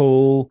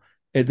people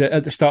at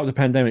the start of the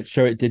pandemic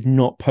show it did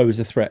not pose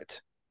a threat.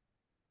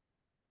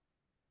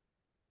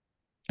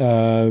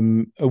 A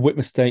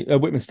witness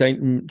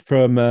statement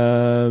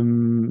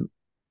from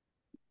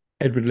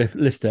Edward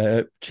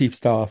Lister, chief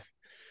staff,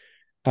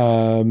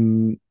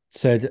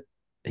 said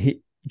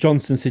he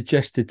Johnson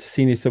suggested to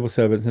senior civil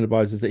servants and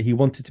advisors that he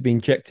wanted to be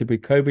injected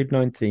with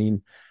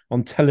COVID-19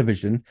 on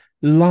television,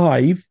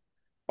 live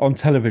on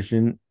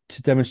television,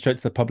 to demonstrate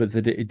to the public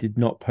that it did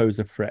not pose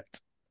a threat.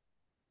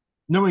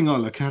 Knowing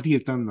Ola, had he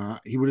have done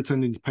that, he would have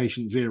turned into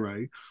patient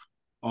zero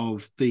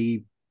of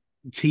the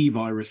T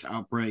virus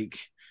outbreak,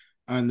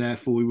 and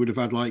therefore we would have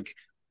had like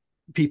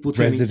people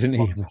turning to Resident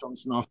Boris Evil.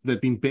 Johnson after they've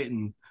been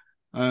bitten.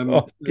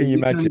 Oh, So can you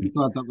we can only be imagine?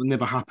 glad that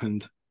never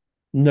happened.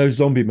 No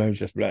zombie modes,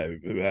 just blah, blah,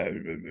 blah, blah, blah,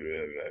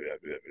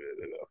 blah,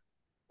 blah.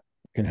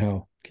 Fucking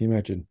hell. Can you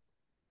imagine?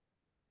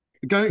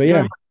 But Going yeah,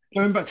 going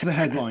going back to the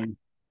headline,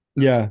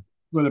 yeah,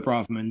 Willa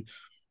Braverman,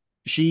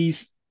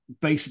 she's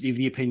basically of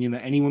the opinion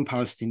that anyone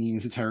Palestinian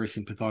is a terrorist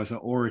sympathizer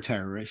or a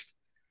terrorist.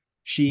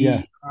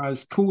 yeah. She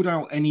has called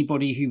out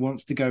anybody who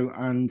wants to go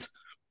and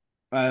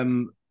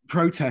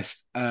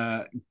protest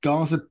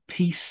Gaza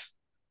peace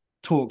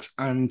talks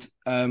and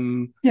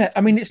Yeah,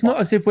 I mean, it's not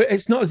as if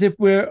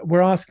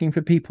we're asking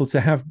for people to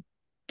have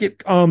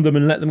get arm them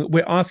and let them.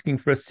 We're asking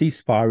for a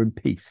ceasefire and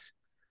peace.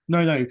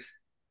 no,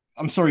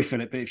 I'm sorry,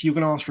 Philip, but if you're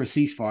going to ask for a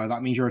ceasefire,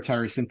 that means you're a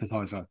terrorist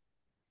sympathizer.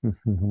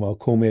 Well,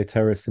 call me a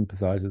terrorist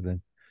sympathizer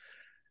then,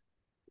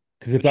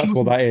 because if She that's was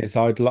what that is,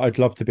 I'd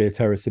love to be a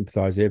terrorist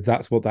sympathizer if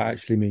that's what that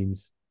actually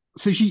means.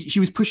 so she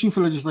was pushing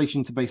for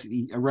legislation to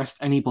basically arrest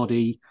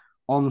anybody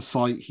on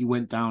site who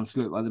went down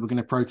to look like they were going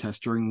to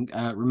protest during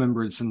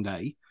Remembrance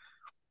Sunday.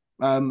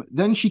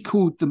 Then she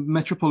called the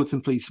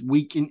Metropolitan Police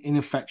weak and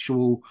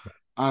ineffectual,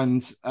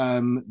 and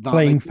that they,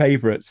 Playing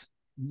favorites.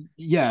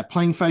 yeah,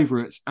 playing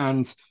favourites.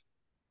 And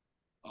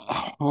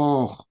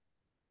oh,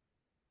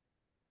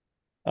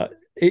 Uh,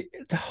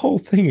 the whole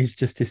thing is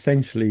just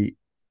essentially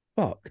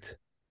fucked,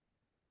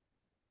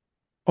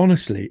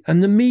 honestly.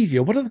 And the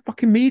media, what are the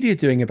fucking media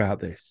doing about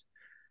this?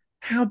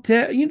 How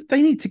dare you?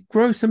 They need to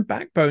grow some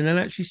backbone and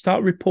actually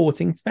start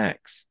reporting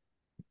facts,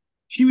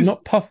 she was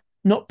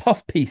not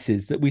puff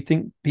pieces that we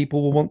think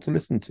people will want to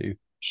listen to.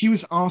 she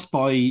was asked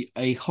by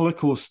a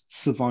Holocaust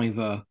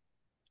survivor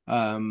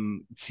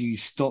to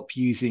stop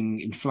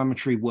using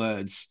inflammatory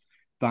words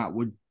that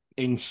would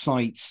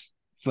incite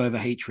further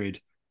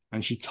hatred.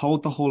 And she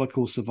told the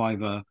Holocaust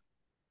survivor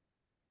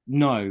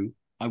no,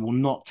 I will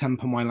not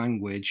temper my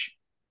language.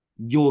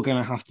 You're going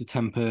to have to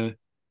temper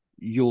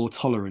your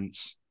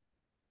tolerance.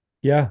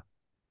 Yeah.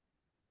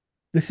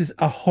 This is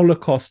a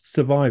Holocaust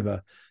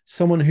survivor,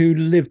 someone who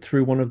lived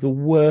through one of the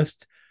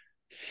worst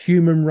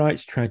human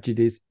rights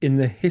tragedies in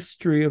the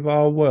history of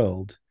our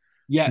world.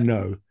 Yet,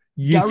 No,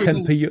 you Gary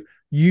temper your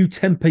you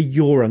temper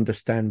your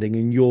understanding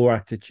and your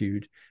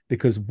attitude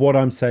because what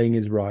I'm saying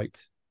is right.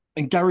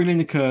 and Gary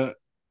Lineker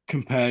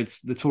compared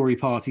the Tory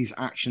party's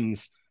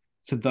actions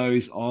to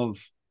those of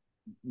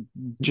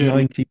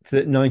German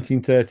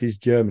 1930s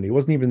Germany. It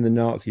wasn't even the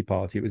Nazi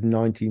party, it was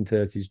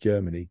 1930s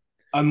Germany.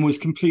 and was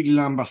completely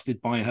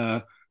lambasted by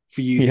her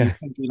for using Yeah,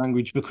 country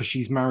language because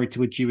she's married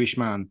to a Jewish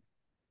man.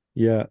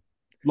 yeah.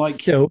 Like,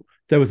 Still,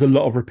 there was a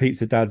lot of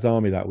repeats of Dad's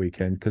Army that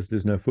weekend because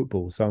there's no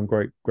football. So I'm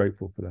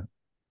grateful for that.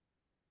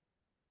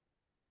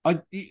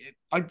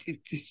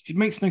 it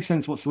makes no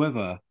sense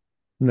whatsoever.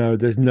 No,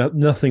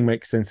 nothing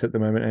makes sense at the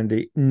moment,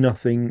 Andy.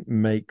 Nothing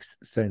makes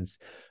sense.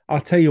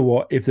 I'll tell you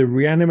what, if the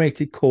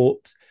reanimated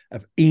corpse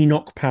of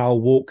Enoch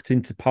Powell walked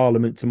into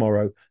Parliament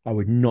tomorrow, I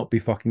would not be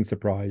fucking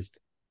surprised.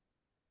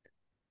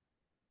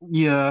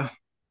 Yeah.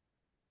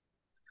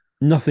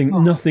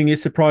 Nothing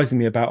is surprising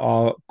me about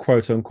our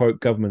quote unquote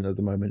government at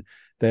the moment.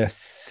 They're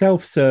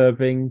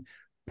self-serving,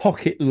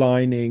 pocket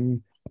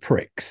lining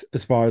pricks,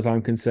 as far as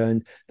I'm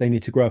concerned. They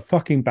need to grow a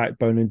fucking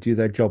backbone and do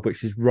their job,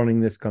 which is running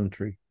this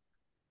country.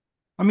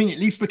 I mean, at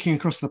least looking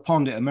across the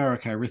pond at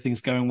America,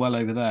 everything's going well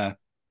over there.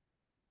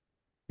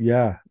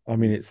 Yeah, I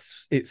mean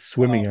it's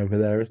swimming Oh, over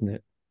there, isn't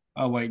it?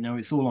 oh wait, no,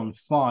 it's all on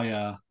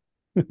fire.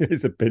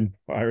 It's a bin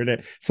fire, isn't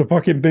it? It's a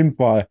fucking bin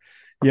fire.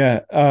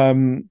 Yeah.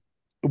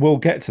 We'll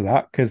get to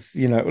that because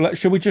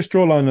shall we just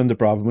draw a line under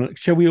Bravo?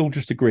 Shall we all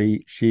just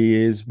agree she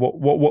is what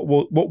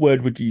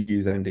word would you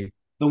use, Andy?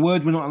 The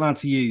word we're not allowed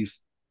to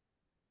use.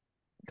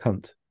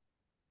 Cunt.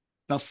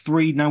 That's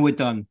three. Now we're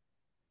done.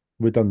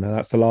 We're done now.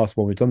 That's the last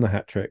one. We've done the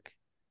hat trick.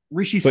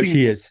 Rishi But Sunak.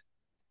 she is.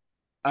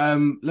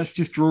 Let's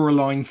just draw a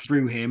line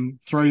through him,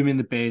 throw him in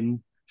the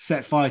bin,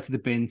 set fire to the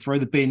bin, throw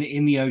the bin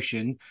in the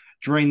ocean,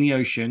 drain the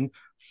ocean,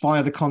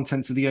 fire the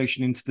contents of the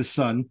ocean into the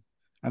sun,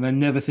 and then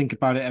never think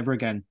about it ever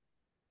again.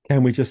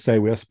 Can we just say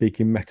we are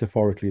speaking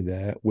metaphorically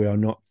there? We are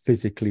not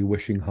physically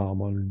wishing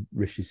harm on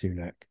Rishi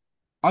Sunak.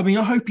 I mean,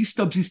 I hope he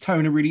stubs his toe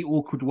in a really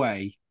awkward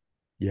way.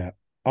 Yeah.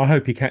 I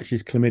hope he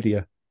catches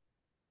chlamydia.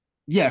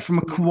 Yeah, from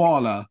a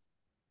koala.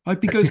 I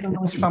hope he goes on a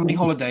nice family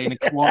holiday in a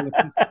koala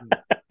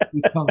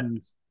with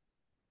tongues.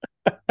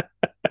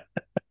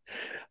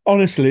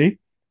 Honestly,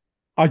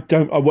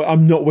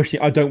 I'm not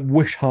wishing. I don't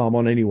wish harm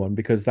on anyone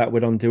because that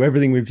would undo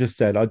everything we've just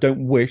said. I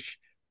don't wish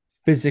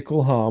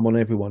physical harm on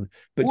everyone.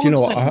 But do All you I'm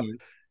know what? saying is,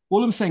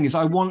 all I'm saying is,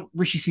 I want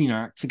Rishi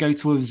Sunak to go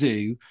to a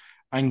zoo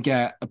and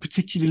get a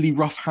particularly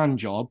rough hand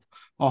job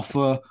off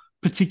a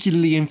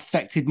particularly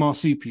infected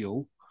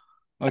marsupial.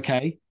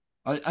 Okay,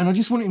 and I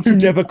just want him to Who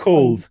get never home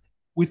calls?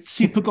 with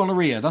super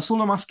gonorrhea. That's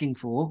all I'm asking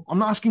for. I'm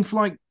not asking for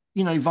like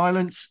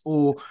violence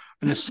or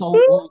an assault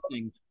or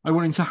anything. I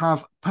want him to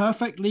have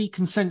perfectly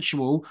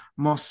consensual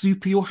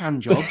marsupial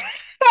hand jobs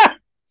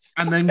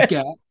and then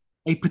get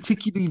a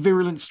particularly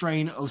virulent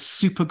strain of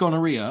super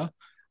gonorrhea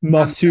and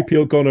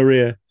Marsupial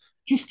gonorrhea.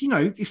 just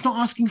it's not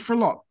asking for a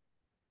lot.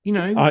 You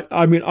know,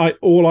 I mean,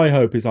 all I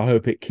hope is I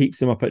hope it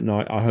keeps him up at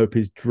night. I hope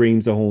his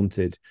dreams are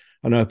haunted.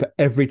 And I hope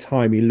every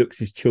time he looks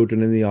his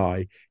children in the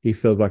eye, he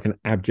feels like an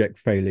abject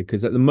failure.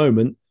 Because at the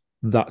moment,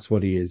 that's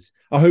what he is.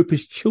 I hope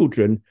his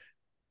children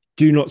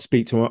do not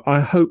speak to him.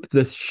 I hope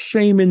the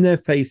shame in their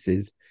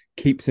faces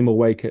keeps him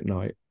awake at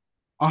night.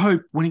 I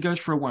hope when he goes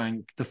for a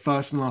wank, the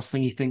first and last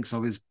thing he thinks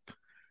of is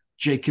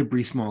Jacob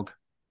Rees-Mogg.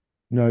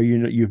 No, you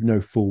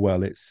know full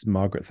well it's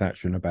Margaret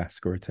Thatcher and a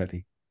Basque or a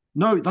Teddy.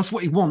 No, that's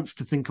what he wants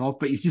to think of,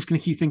 but he's just going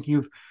to keep thinking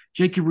of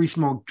Jacob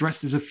Rees-Mogg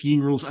dressed as a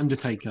funeral's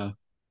undertaker.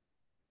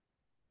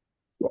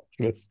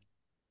 Yes.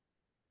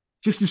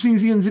 Just as soon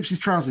as he unzips his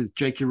trousers,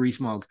 Jacob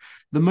Rees-Mogg.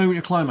 The moment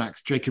of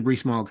climax, Jacob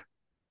Rees-Mogg.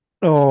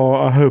 Oh,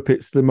 I hope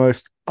it's the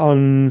most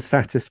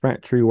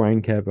unsatisfactory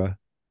wank ever.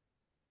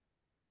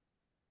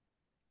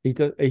 He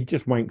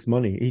just wanks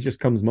money. He just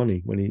comes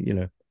money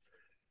when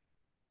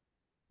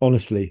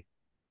honestly.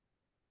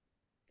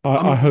 I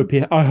I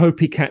mean, hope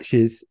he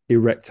catches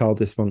erectile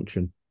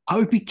dysfunction. I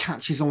hope he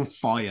catches on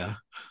fire.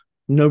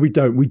 No, we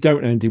don't. We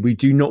don't, Andy. We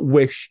do not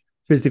wish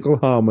physical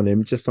harm on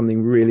him, just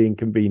something really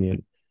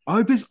inconvenient. I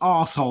hope his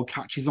arsehole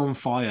catches on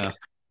fire.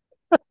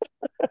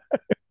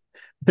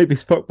 If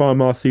he's fucked by a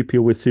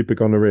marsupial with super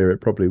gonorrhea, it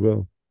probably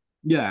will.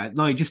 Yeah,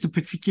 no, just a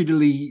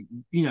particularly,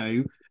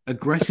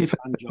 aggressive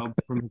hand job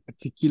from a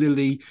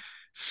particularly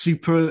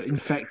super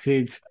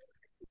infected,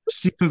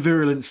 super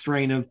virulent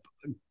strain of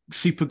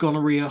super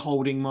gonorrhea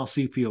holding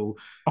marsupial.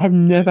 I've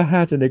never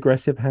had an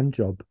aggressive hand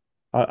job.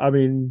 I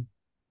mean,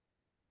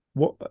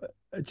 what?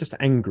 Just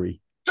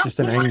angry. Just Just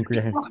an angry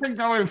really hand. fucking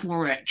going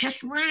for it.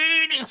 Just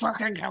really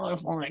fucking going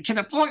for it to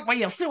the point where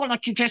you feel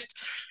like you just,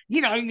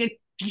 you're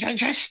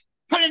just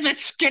pulling the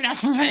skin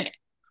off of it.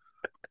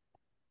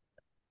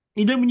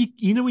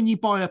 When you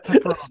buy a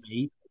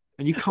pepperoni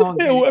and you can't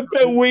get it A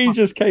bit of out wee of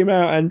just came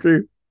out,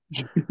 Andrew.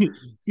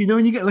 You know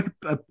when you get like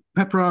a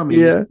pepperami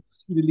and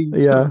it's Yeah, really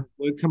stuck, yeah.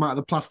 will come out of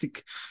the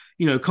plastic,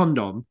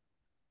 condom.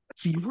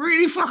 So you're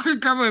really fucking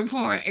going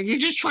for it, and you're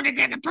just trying to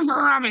get the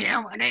pepperami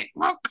out, and it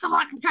won't come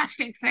out the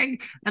plastic thing.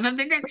 And then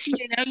the next thing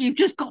you know, you've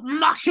just got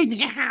mush in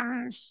your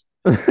hands.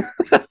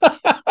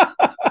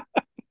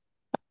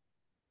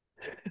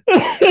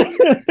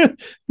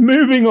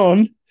 Moving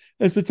on,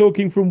 as we're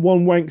talking from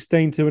one wank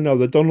stain to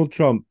another, Donald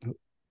Trump.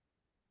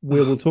 We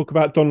will talk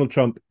about Donald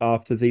Trump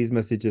after these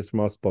messages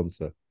from our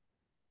sponsor.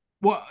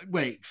 What?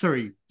 Wait,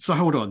 sorry. So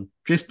hold on.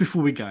 Just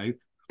before we go,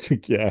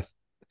 Yes.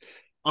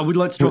 I would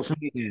like to drop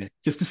something in here,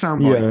 just a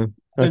soundbite.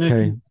 Yeah.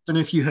 Okay. Don't know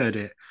if you heard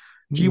it.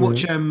 Do you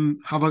watch No,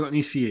 Have I Got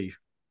News for You?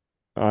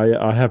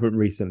 I haven't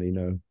recently.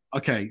 No.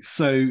 Okay,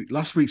 so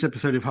last week's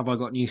episode of Have I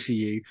Got News for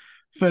You,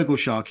 Fergal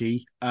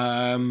Sharkey,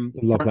 Love friend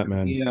that of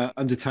man. the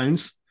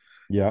Undertones,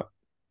 Yeah.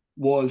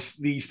 was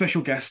the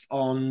special guest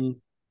on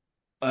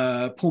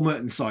Paul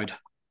Merton's side.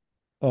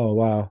 Oh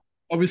wow.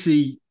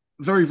 Obviously,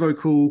 very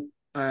vocal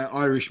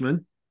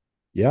Irishman.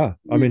 Yeah.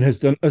 I mean, has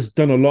done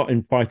a lot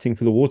in fighting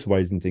for the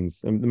waterways and things.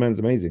 The man's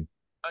amazing.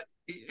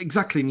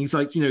 Exactly, and he's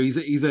like,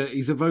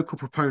 he's a vocal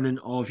proponent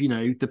of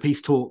the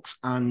peace talks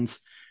and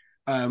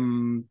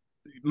um,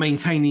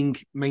 maintaining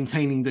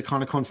the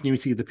kind of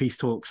continuity of the peace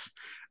talks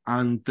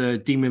and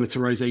the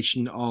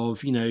demilitarization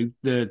of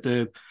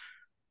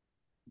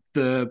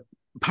the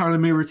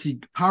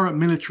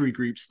paramilitary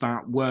groups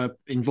that were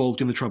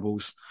involved in the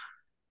troubles.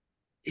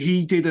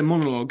 He did a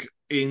monologue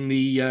in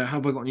the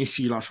Have I Got an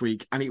Issue last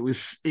week, and it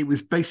was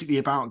basically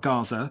about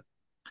Gaza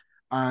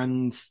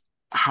and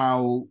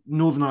how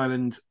Northern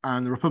Ireland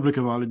and the Republic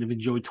of Ireland have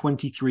enjoyed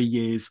 23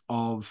 years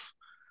of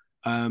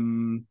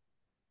um,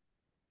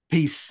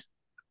 peace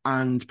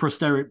and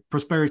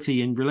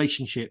prosperity in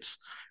relationships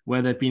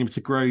where they've been able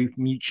to grow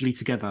mutually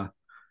together.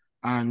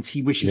 And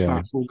he wishes Yeah.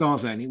 that for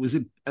Gaza. And it was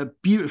a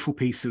beautiful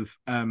piece of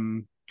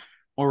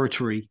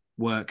oratory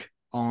work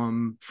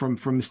from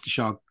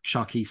Mr.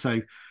 Sharkey. So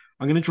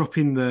I'm going to drop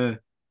in the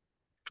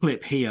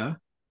clip here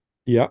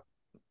Yeah.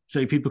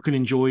 so people can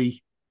enjoy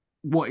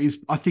what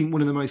is, I think,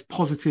 one of the most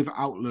positive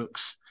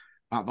outlooks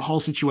at the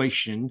whole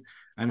situation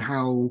and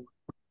how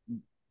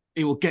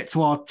it will get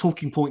to our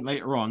talking point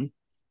later on.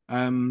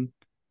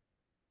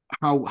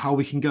 How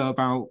we can go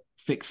about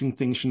fixing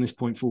things from this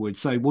point forward.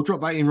 So we'll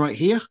drop that in right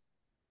here.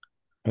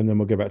 And then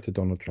we'll go back to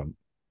Donald Trump.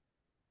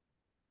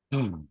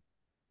 Do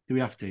we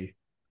have to?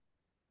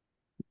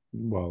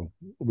 Well,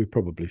 we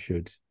probably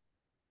should.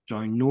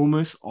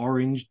 Ginormous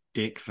orange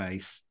dick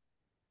face.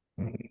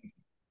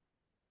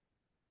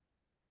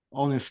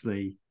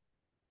 Honestly,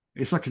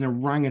 it's like an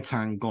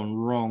orangutan gone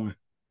wrong.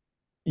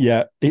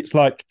 Yeah, it's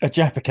like a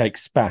Jaffa cake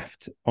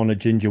spaffed on a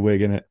ginger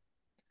wig, in it?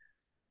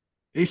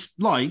 It's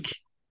like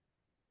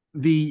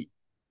the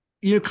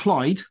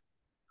Clyde,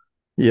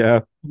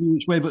 Yeah,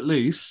 which way but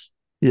loose.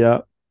 yeah,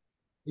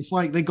 It's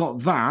like they got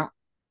that,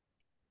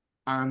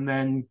 and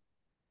then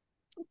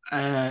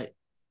uh,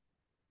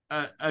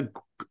 a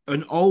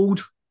an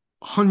old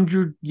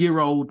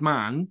 100-year-old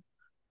man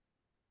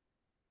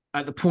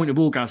at the point of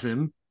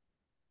orgasm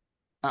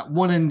at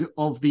one end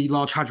of the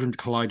Large Hadron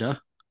Collider,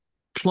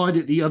 Clyde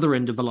at the other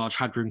end of the Large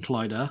Hadron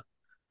Collider,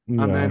 and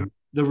yeah, then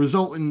the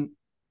resultant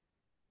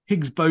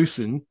Higgs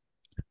boson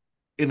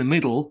in the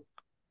middle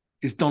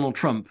is Donald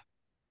Trump.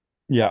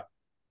 yeah.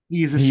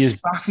 He is a He is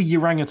spaffy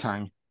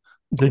orangutan.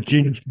 the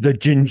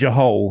ginger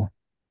hole.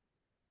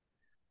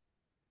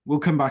 We'll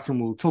come back and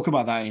we'll talk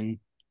about that in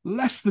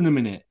less than a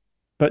minute.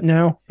 But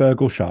now,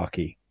 Fergal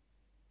Sharkey.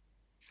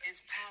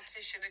 Is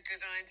partition a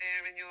good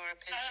idea in your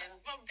opinion?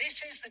 Well,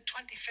 this is the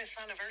 25th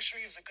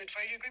anniversary of the Good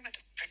Friday Agreement.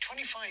 For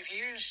 25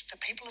 years, the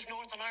people of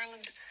Northern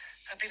Ireland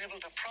have been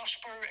able to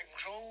prosper and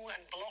grow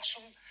and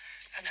blossom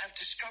and have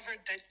discovered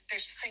that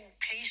this thing,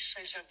 peace,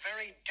 is a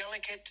very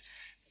delicate,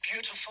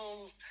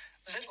 beautiful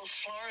little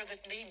flower that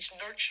needs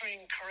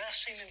nurturing,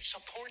 caressing, and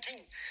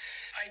supporting.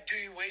 I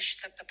do wish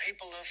that the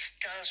people of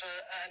Gaza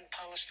and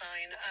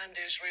Palestine and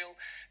Israel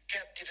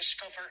get to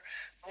discover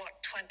what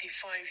 25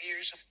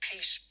 years of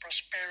peace,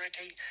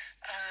 prosperity,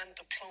 and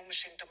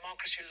diplomacy and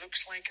democracy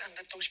looks like, and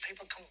that those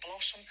people can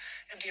blossom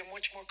into a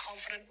much more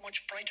confident,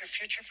 much brighter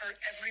future for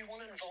everyone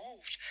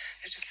involved.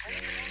 It's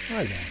important.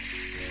 Hi there.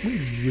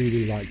 We'd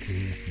really like to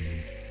hear from you.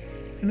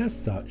 And as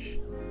such,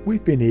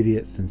 we've been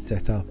idiots and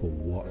set up a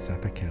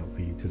WhatsApp account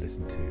for you to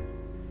listen to.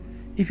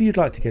 If you'd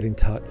like to get in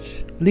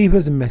touch, leave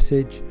us a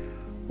message,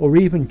 or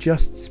even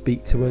just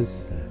speak to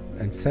us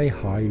and say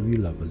hi, you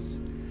love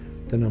us.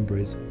 The number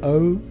is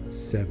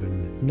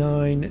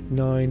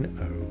 07990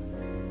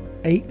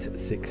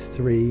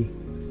 863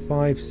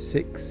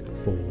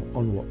 564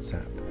 on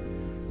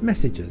WhatsApp.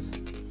 Message us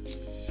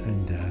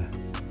and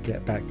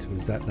get back to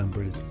us. That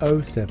number is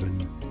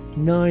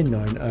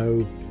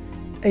 07990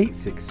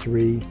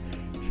 863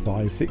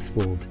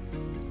 564.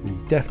 We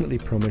definitely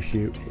promise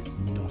you it's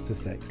not a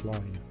sex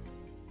line.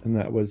 And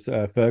that was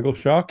Fergal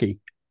Sharkey.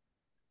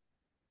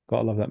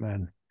 Gotta love that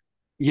man.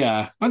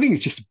 Yeah, I think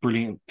it's just a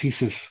brilliant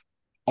piece of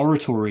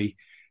oratory.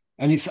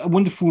 And it's a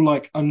wonderful,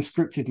 like,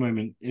 unscripted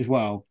moment as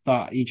well,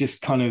 that he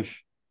just kind of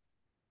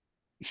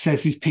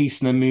says his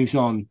piece and then moves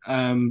on.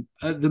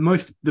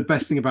 The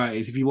best thing about it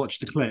is if you watch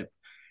the clip,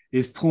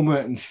 is Paul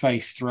Merton's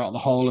face throughout the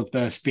whole of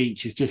their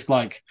speech is just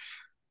like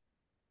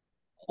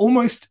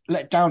almost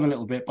let down a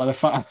little bit by the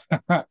fact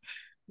that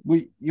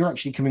you're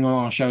actually coming on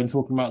our show and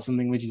talking about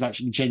something which is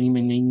actually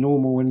genuinely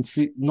normal and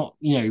not,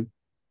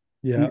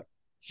 Yeah.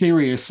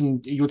 serious,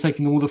 and you're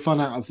taking all the fun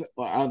out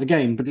of the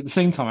game. But at the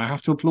same time, I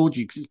have to applaud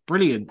you because it's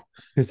brilliant.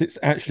 Because it's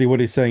actually what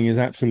he's saying is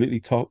absolutely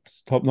top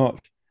notch.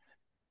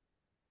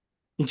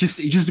 It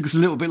just looks a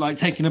little bit like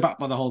taken aback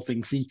by the whole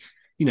thing. See,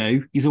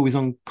 he's always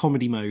on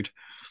comedy mode.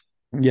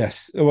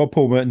 Yes. Well,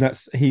 Paul Merton,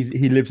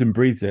 he lives and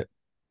breathes it.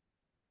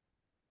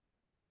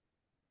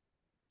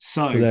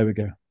 So So there we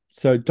go.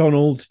 So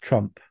Donald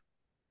Trump.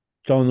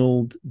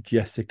 Donald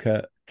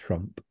Jessica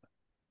Trump.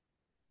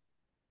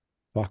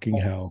 Fucking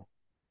let's hell.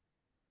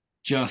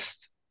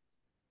 just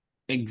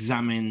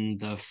examine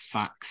the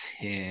facts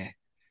here.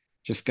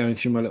 Just going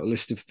through my little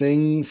list of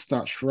things.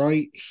 That's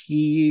right.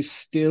 He is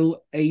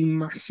still a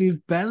massive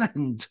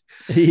bellend.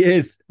 He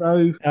is.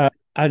 So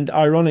And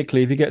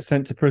ironically, if he gets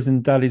sent to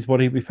prison, that is what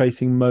he'll be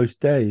facing most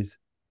days.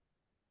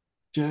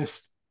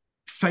 just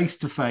face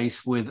to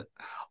face with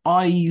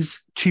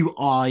eyes to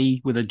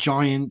eye with a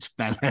giant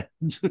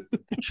bellend.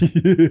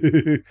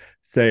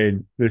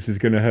 Saying, this is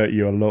going to hurt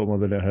you a lot more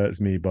than it hurts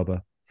me,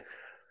 Bubba.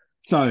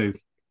 So,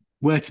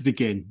 where to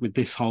begin with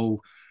this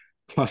whole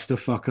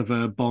clusterfuck of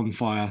a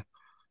bonfire?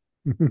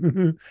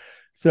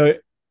 So,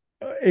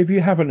 if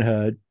you haven't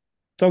heard,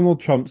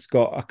 Donald Trump's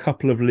got a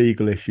couple of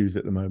legal issues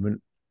at the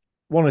moment.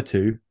 One or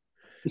two.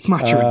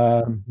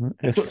 Smattering.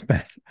 A A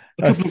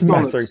couple of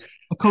smattering. dollops.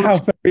 A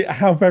couple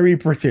How very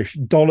British.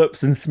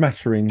 Dollops and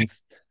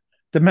smatterings.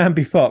 The man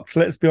be fucked.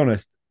 Let's be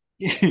honest.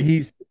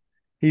 He's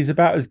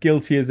about as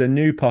guilty as a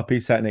new puppy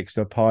sat next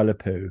to a pile of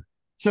poo.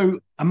 So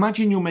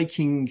imagine you're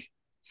making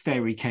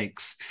fairy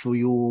cakes for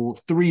your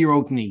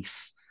 3-year-old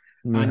niece,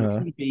 and you're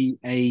going to be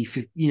a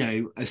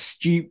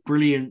astute,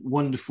 brilliant,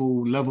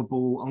 wonderful,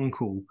 lovable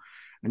uncle,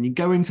 and you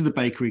go into the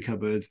bakery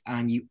cupboard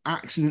and you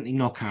accidentally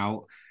knock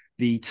out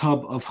the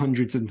tub of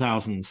hundreds and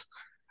thousands,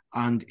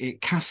 and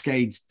it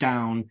cascades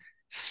down,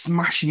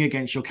 smashing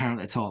against your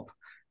countertop.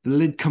 The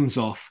lid comes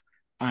off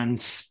and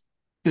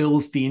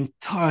spills the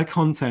entire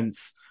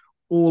contents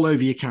all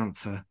over your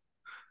counter.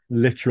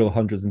 Literal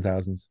hundreds and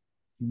thousands.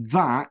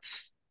 That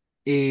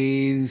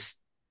is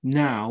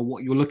now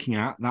what you're looking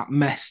at, that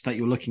mess that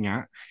you're looking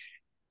at.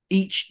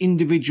 Each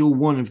individual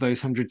one of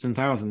those hundreds and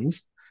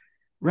thousands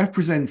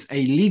represents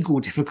a legal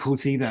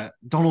difficulty that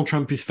Donald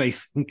Trump is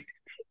facing.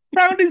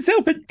 Found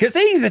himself in because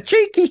he's a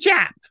cheeky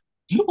chap.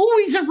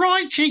 Oh, he's a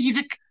right cheek. He's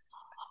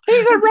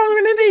a wrong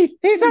un, isn't he?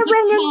 He's a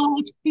wrong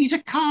un. He's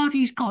a card.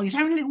 He's got his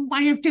own little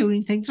way of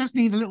doing things. Doesn't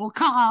need a little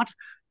card.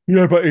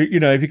 But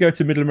if you go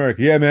to Middle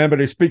America, yeah, man, but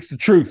he speaks the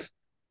truth.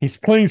 He's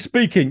plain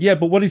speaking. Yeah,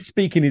 but what he's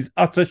speaking is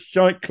utter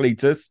shite,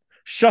 Cletus.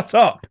 Shut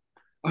up.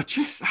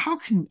 How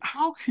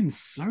can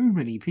so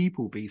many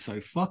people be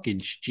so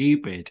fucking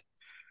stupid?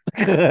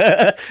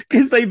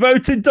 Because they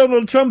voted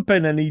Donald Trump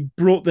in and he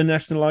brought the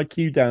national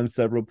IQ down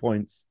several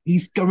points.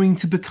 He's going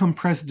to become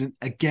president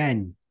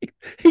again.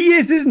 He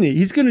is, isn't he?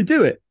 He's going to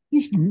do it.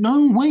 There's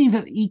no way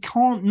that he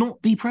can't not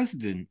be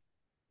president.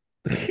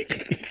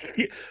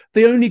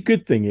 The only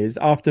good thing is,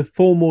 after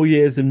 4 more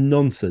years of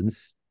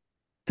nonsense,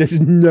 there's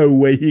no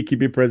way he could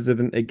be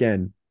president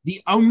again.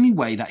 The only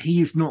way that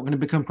he is not going to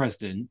become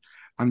president,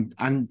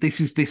 and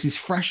this is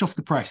fresh off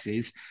the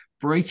presses,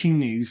 breaking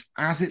news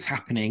as it's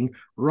happening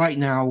right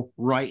now,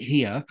 right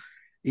here,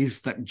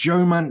 is that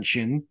Joe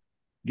Manchin,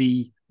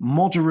 the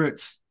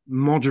moderate,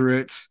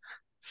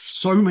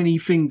 so many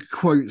finger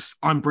quotes,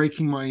 I'm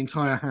breaking my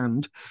entire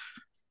hand,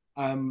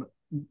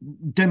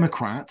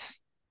 Democrat,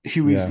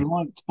 who is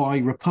liked by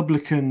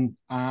Republican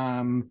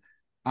and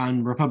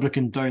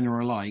Republican donor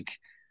alike,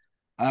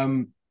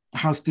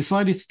 has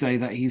decided today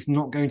that he's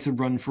not going to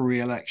run for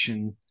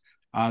re-election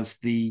as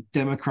the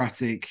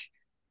Democratic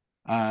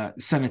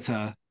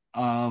senator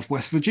of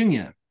West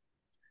Virginia.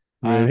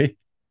 Really?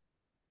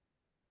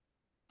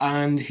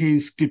 And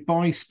his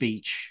goodbye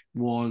speech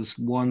was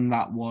one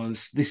that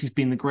was, this has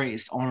been the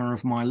greatest honor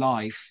of my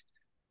life.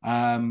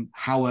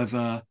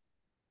 However,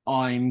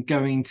 I'm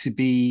going to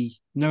be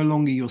no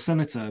longer your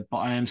senator, but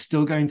I am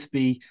still going to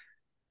be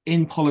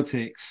in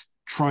politics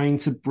trying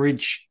to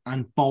bridge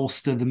and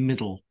bolster the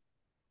middle.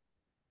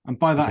 And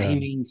by that, he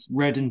means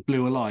red and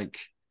blue alike.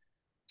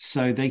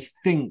 So they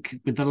think,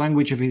 with the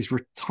language of his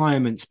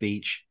retirement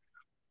speech,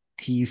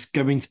 he's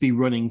going to be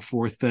running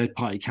for a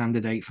third-party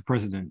candidate for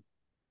president.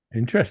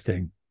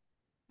 Interesting.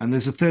 And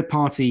there's a third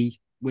party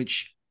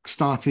which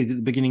started at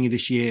the beginning of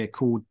this year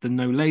called the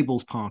No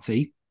Labels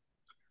Party,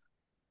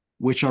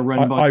 which are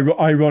run by...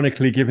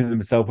 Ironically giving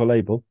themselves a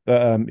label,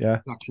 but yeah.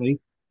 Exactly.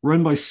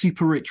 Run by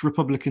super rich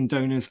Republican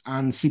donors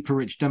and super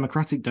rich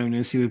Democratic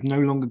donors who have no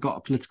longer got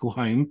a political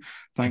home,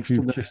 thanks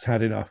to the just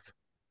had enough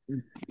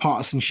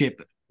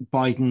partisanship,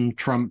 Biden,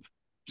 Trump,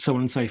 so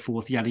on and so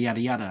forth, yada, yada,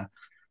 yada.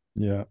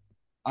 Yeah.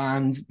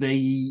 And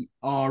they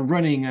are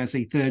running as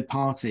a third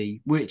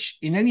party, which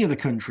in any other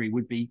country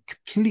would be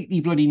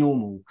completely bloody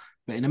normal.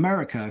 But in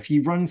America, if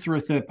you run through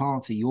a third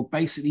party, you're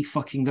basically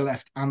fucking the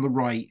left and the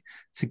right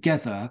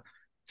together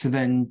to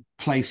then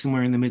play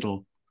somewhere in the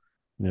middle.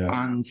 Yeah.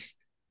 And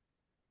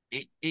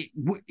it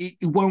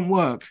won't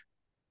work,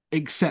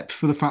 except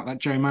for the fact that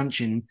Joe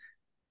Manchin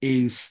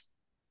is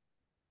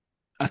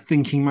a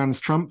thinking man's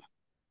Trump.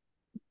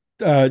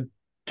 uh,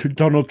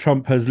 Donald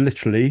Trump has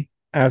literally,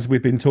 as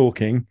we've been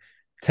talking,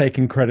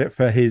 taken credit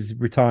for his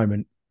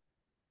retirement.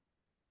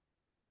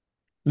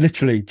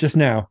 Literally, just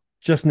now,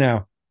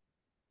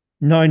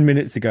 9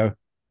 minutes ago.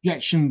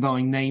 Objection,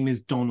 thy name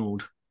is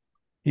Donald.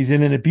 He's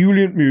in an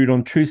ebullient mood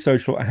on True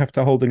Social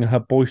after holding her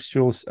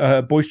boisterous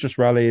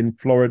rally in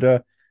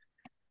Florida.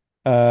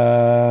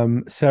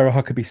 Sarah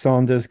Huckabee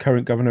Sanders,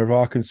 current governor of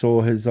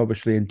Arkansas, has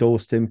obviously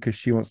endorsed him because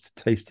she wants to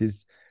taste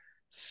his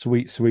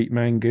sweet, sweet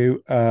mango.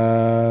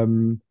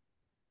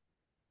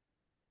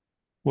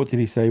 What did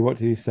he say? What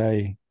did he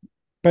say?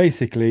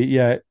 Basically,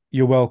 yeah,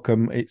 you're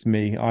welcome. It's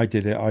me. I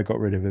did it. I got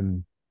rid of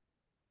him.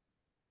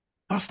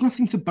 That's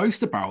nothing to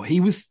boast about.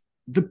 He was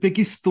the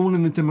biggest thorn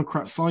in the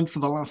Democrat side for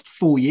the last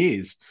 4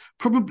 years,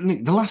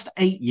 probably the last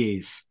 8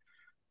 years,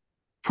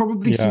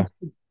 probably Yeah.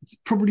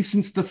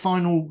 since the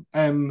final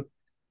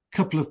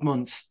couple of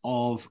months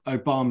of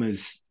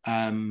Obama's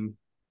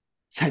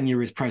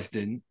tenure as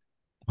president.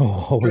 Oh,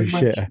 holy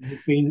shit. Has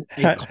been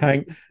a Hang,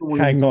 constant thorn in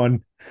hang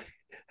on,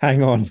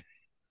 hang on,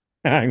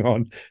 hang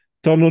on.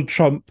 Donald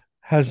Trump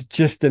has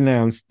just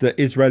announced that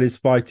Israel is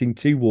fighting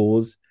two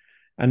wars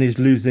and is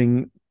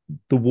losing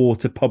the war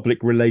to public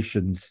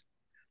relations.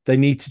 They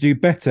need to do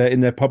better in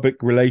their public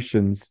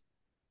relations,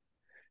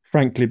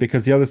 frankly,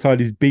 because the other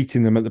side is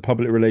beating them at the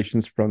public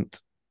relations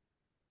front.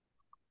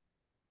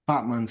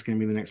 Batman's going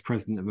to be the next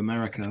president of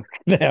America.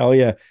 Hell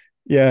yeah,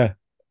 yeah.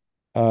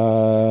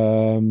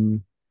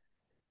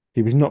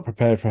 He was not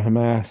prepared for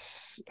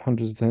Hamas.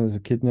 Hundreds of thousands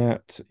of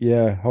kidnapped.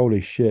 Yeah,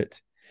 holy shit.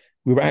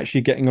 We were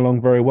actually getting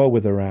along very well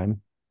with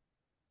Iran.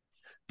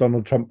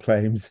 Donald Trump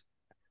claims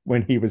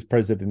when he was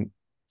president.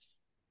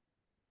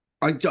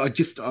 I don't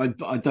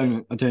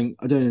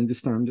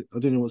understand. I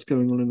don't know what's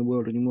going on in the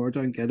world anymore. I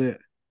don't get it.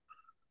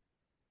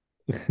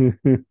 I don't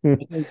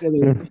get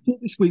it. I thought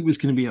this week was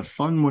going to be a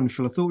fun one,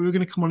 Phil. I thought we were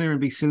going to come on here and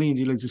be silly and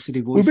do loads of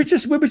silly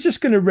voices. We were just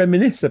going to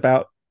reminisce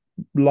about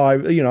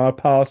life, our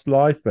past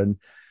life, and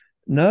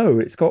no,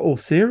 it's got all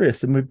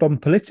serious and we've gone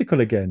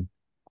political again.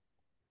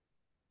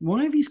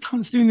 Why are these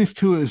cunts doing this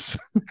to us?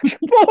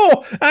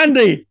 Oh,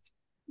 Andy,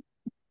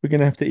 we're going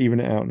to have to even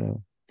it out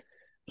now.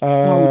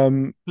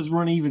 Because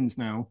we're on evens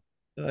now.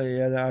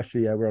 Yeah,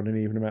 we're on an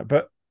even amount.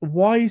 But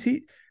why is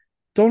he?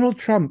 Donald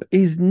Trump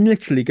is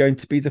literally going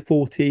to be the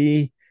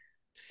 47th.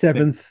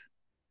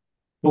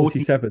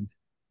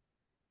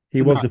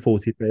 He was the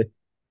 45th.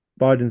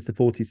 Biden's the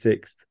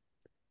 46th.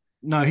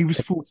 No, he was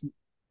 40.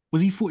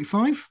 Was he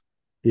 45?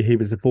 He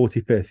was the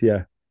 45th,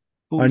 yeah.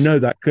 46. I know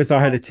that because I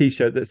had a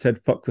T-shirt that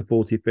said "fuck the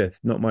 45th,"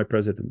 not my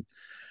president.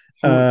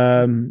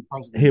 He'll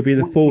be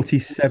the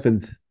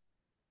 47th.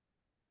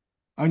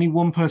 Only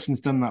one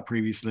person's done that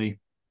previously.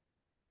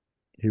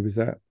 Who was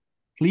that?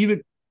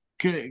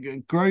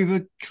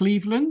 Grover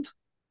Cleveland.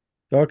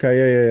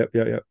 Okay,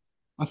 yeah.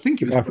 I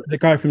think it was the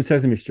guy from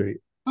Sesame Street.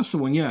 That's the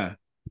one, yeah.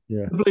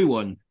 Yeah, the blue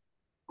one.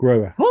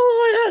 Grover.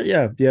 Oh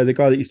yeah. The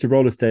guy that used to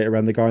roller skate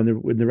around the guy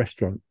in the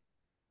restaurant.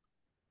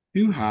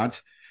 Who had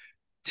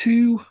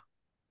two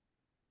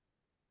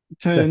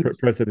separate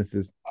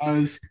presidencies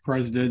as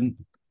president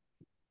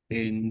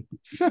in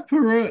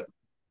separate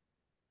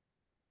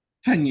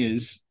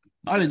tenures.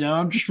 I don't know.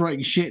 I'm just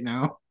writing shit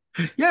now.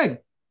 Yeah.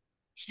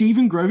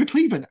 Stephen Grover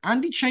Cleveland,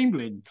 Andy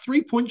Chamberlain,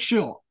 3-point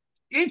shot.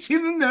 It's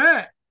in the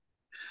net.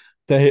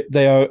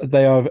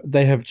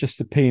 They have just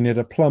subpoenaed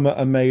a plumber,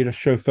 a maid, a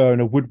chauffeur,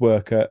 and a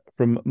woodworker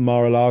from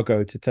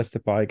Mar-a-Lago to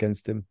testify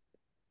against him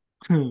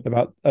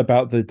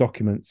about the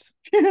documents.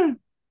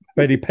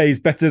 Bet he pays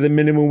better than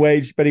minimum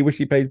wage. Bet he wish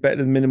he pays better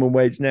than minimum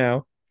wage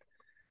now.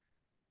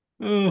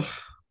 Ugh.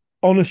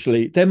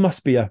 Honestly, they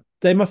must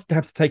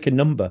have to take a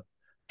number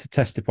to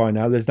testify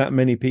now. There's that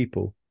many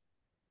people.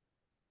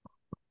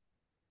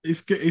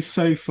 It's good. It's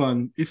so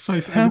fun. It's so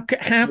fun.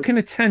 How can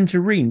a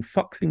tangerine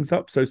fuck things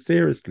up so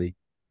seriously?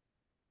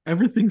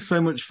 Everything's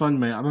so much fun,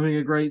 mate. I'm having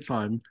a great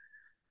time.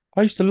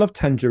 I used to love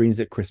tangerines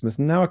at Christmas,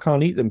 and now I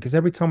can't eat them because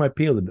every time I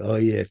peel them, oh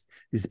yes,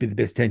 this has been the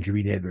best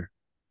tangerine ever.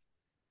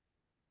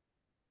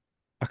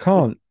 I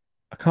can't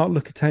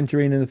look a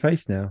tangerine in the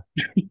face now.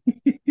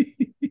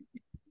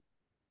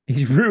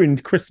 He's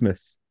ruined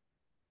Christmas.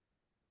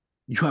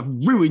 You have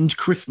ruined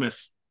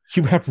Christmas.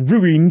 You have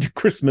ruined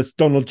Christmas,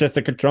 Donald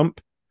Jessica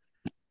Trump.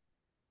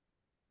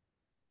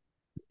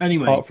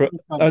 Anyway,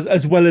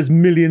 as well as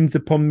millions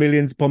upon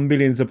millions upon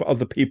millions of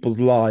other people's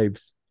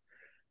lives.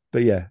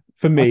 But yeah,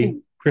 for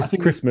me,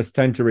 Christmas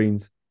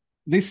tangerines.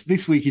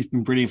 This week has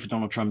been brilliant for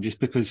Donald Trump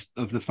just because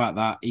of the fact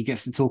that he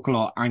gets to talk a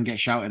lot and get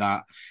shouted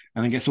at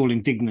and then gets all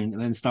indignant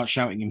and then starts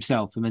shouting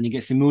himself and then he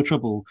gets in more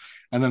trouble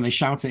and then they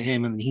shout at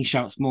him and then he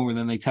shouts more and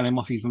then they tell him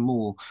off even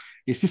more.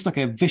 It's just like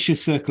a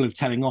vicious circle of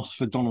telling off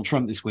for Donald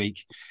Trump this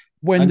week.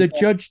 When the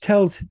judge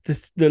tells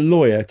the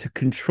lawyer to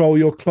control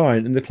your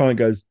client and the client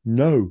goes,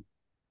 no,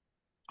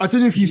 I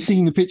don't know if you've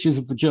seen the pictures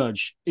of the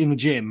judge in the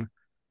gym,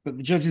 but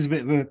the judge is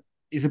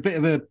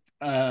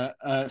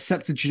a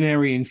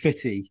septuagenarian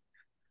fitty.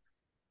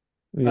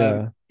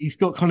 Yeah, He's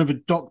got kind of a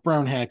Doc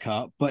Brown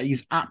haircut, but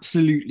he's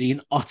absolutely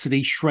and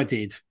utterly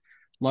shredded.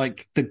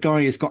 Like the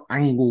guy has got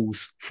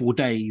angles for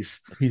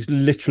days. he's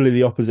literally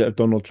the opposite of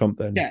Donald Trump.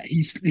 Then Yeah,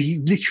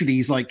 he literally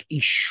is like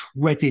he's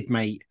shredded,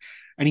 mate.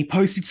 And he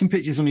posted some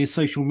pictures on his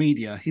social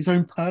media, his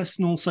own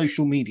personal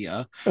social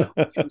media,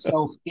 of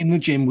himself in the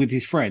gym with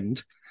his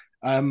friend.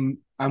 And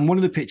one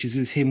of the pictures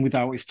is him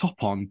without his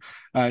top on,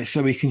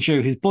 so he can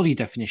show his body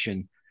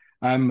definition.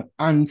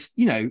 And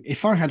you know,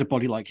 if I had a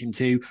body like him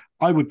too,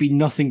 I would be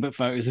nothing but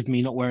photos of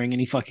me not wearing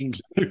any fucking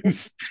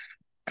clothes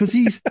because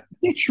he's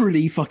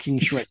literally fucking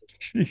shredded.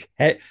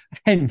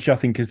 hench, I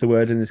think, is the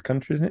word in this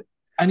country, isn't it?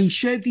 And he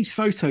shared these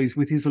photos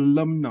with his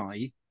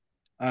alumni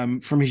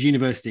from his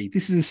university.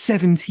 This is a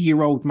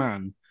 70-year-old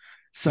man.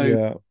 So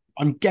Yeah,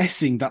 I'm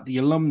guessing that the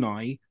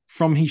alumni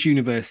from his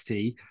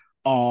university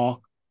are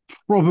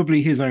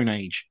probably his own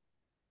age.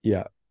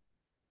 yeah.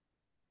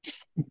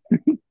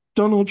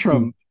 Donald Hmm.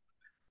 Trump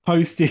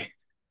posted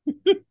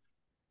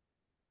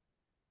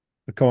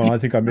Come on, I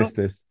think I missed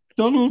this.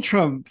 Donald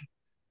Trump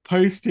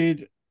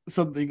posted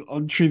something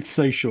on Truth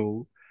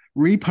Social,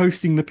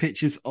 reposting the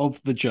pictures of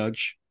the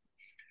judge,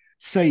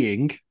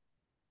 saying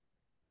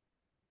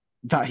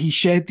that he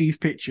shared these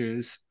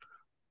pictures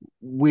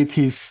with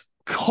his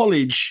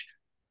college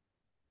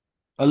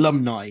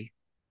alumni.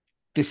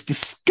 This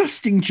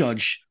disgusting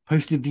judge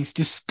posted these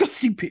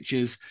disgusting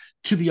pictures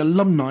to the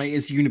alumni at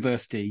his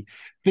university,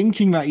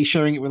 thinking that he's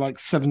sharing it with like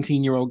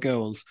 17-year-old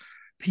girls.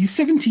 He's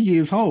 70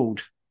 years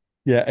old.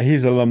 Yeah,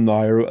 his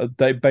alumni are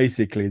they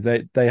basically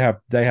they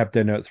have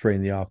dinner at 3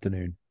 in the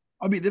afternoon.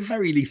 I mean, at the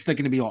very least, they're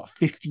going to be like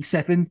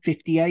 57,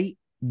 58.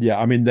 Yeah,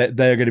 I mean they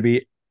are going to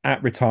be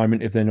at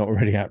retirement if they're not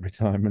already at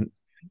retirement.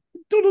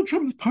 Donald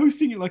Trump's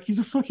posting it like he's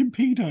a fucking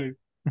pedo.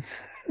 He's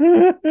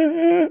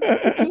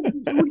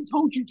already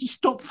told you to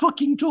stop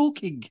fucking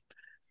talking.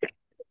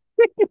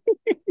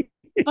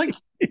 Like,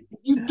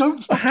 you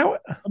don't stop. How?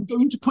 I'm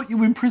going to put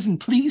you in prison.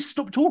 Please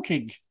stop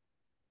talking.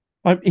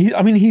 I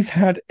mean, he's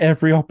had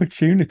every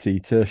opportunity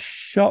to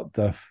shut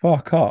the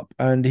fuck up,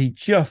 and he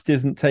just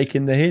isn't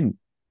taking the hint.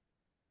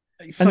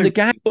 And So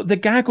the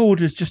gag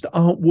orders just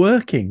aren't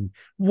working.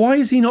 Why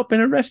has he not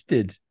been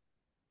arrested?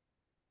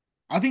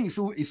 I think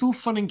it's all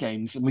fun and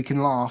games, and we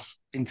can laugh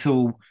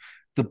until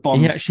the He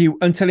bombs. actually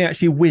until he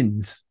actually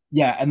wins.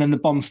 Yeah, and then the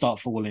bombs start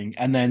falling,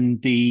 and then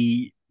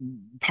the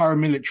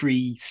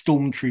paramilitary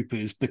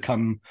stormtroopers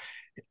come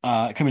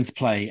into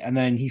play, and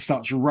then he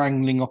starts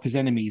wrangling up his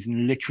enemies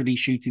and literally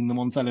shooting them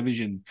on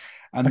television.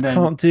 I And then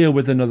can't deal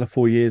with another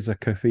 4 years of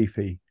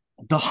Kofifi.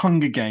 the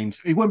Hunger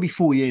Games. It won't be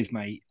 4 years,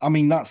 mate. I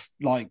mean, that's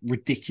like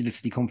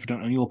ridiculously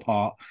confident on your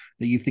part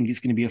that you think it's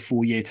going to be a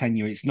 4-year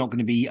tenure. It's not going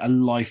to be a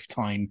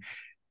lifetime.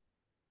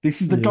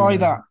 This is the guy Yeah.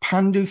 that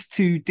panders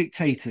to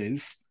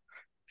dictators,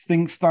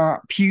 thinks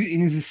that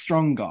Putin is a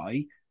strong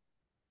guy.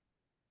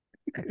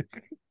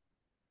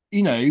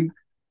 You know,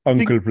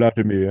 Uncle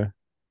Vladimir.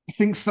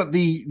 thinks that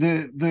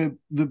the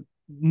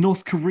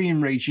North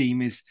Korean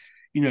regime is,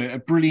 you know, a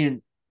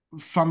brilliant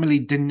family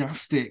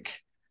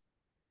dynastic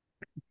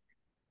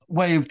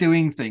way of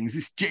doing things.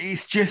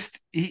 It's just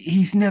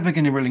he's never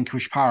going to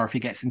relinquish power if he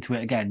gets into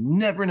it again.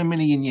 Never in a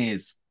million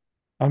years.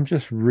 I'm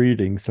just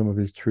reading some of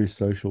his True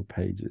Social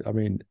pages. I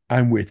mean,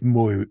 I'm worth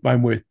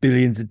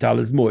billions of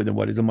dollars more than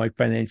what is on my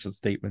financial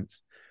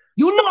statements.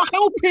 You're not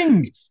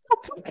helping.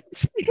 Stop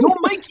You're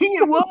making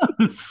it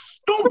worse.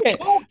 Stop it.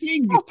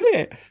 talking. Stop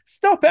it.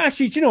 Stop it.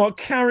 Actually, do you know what?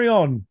 Carry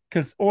on.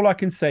 Because all I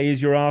can say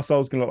is your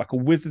arsehole's going to look like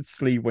a wizard's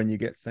sleeve when you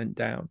get sent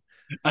down.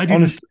 I didn't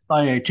Honestly, set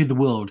fire to the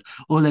world.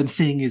 All I'm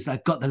saying is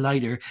I've got the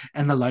lighter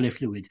and the lighter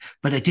fluid,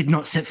 but I did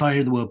not set fire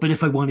to the world. But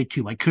if I wanted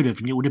to, I could have,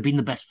 and it would have been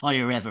the best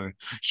fire ever.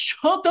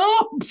 Shut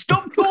up!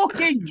 Stop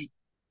talking!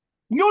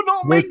 You're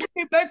not Look, making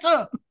it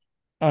better.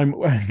 I'm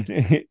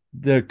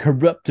the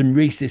corrupt and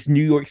racist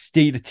New York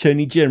State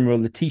Attorney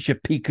General Letitia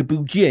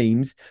Peekaboo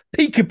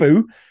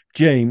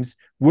James,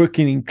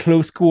 working in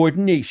close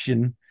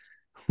coordination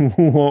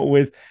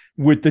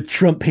with the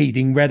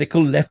Trump-hating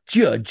radical left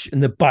judge in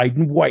the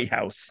Biden White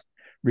House,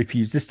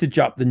 refuses to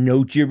drop the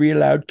no jury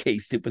allowed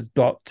case that was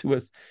brought to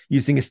us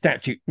using a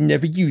statute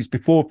never used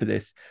before for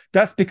this.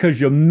 That's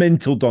because you're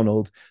mental,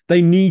 Donald.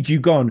 They need you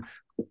gone.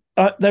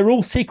 They're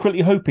all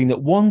secretly hoping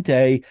that one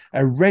day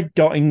a red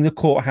dot in the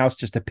courthouse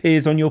just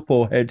appears on your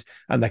forehead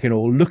and they can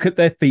all look at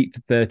their feet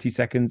for 30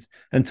 seconds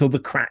until the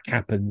crack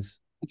happens.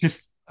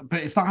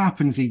 But if that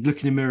happens, he'd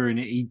look in the mirror and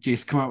he'd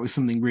just come out with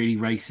something really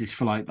racist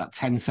for like that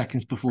 10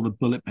 seconds before the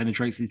bullet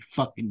penetrates his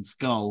fucking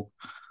skull.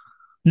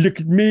 Look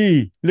at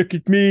me. Look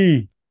at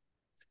me.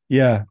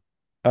 Yeah.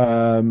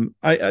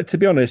 I to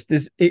be honest,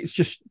 it's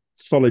just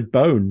solid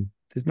bone.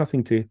 There's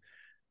nothing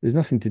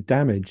to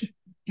damage.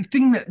 The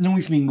thing that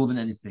annoys me more than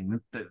anything,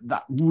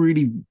 that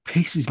really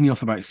pisses me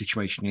off about the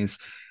situation is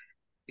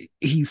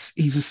he's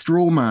a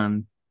straw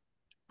man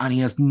and he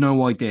has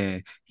no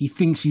idea. He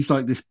thinks he's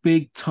like this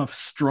big, tough,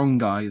 strong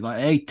guy. He's like,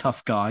 hey,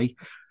 tough guy.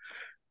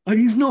 And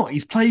he's not.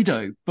 He's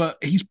Play-Doh, but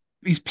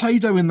he's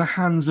Play-Doh in the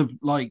hands of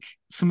like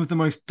some of the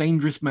most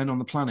dangerous men on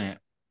the planet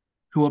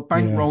who are Yeah,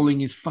 bankrolling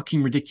his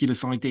fucking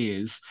ridiculous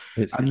ideas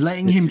it's and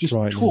letting it's him just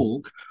frightening.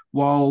 talk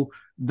while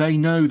they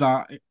know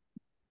that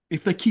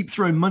if they keep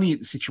throwing money at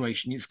the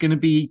situation, it's going to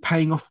be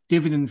paying off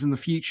dividends in the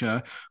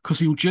future because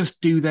he'll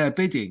just do their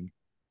bidding.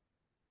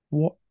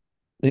 What?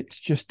 It's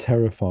just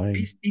terrifying.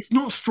 He's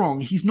not strong.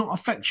 He's not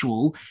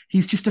effectual.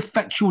 He's just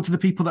effectual to the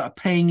people that are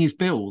paying his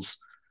bills.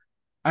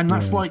 And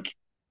that's Yeah, like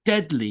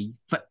deadly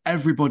for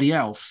everybody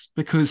else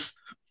because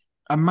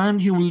a man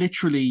who will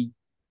literally,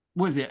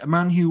 what is it? A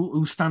man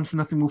who stand for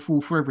nothing will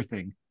fall for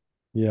everything.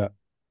 yeah,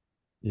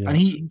 And yeah.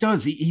 he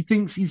does. He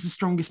thinks he's the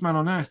strongest man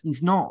on earth, and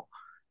he's not.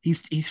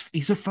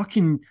 He's a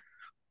fucking.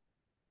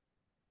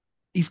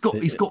 It,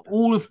 He's it- got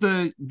all of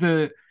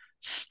the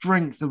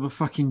strength of a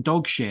fucking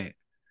dog shit,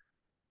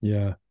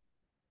 yeah,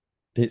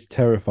 it's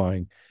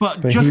terrifying.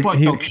 but But just like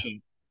he, dog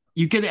shit,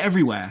 you get it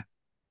everywhere.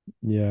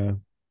 yeah.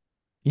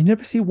 You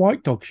never see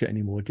white dog shit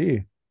anymore, do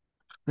you?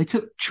 They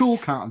took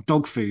chalk out of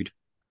dog food,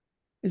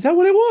 Is that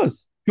what it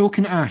was? chalk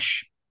and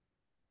ash.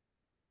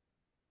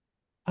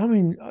 I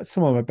mean,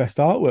 some of my best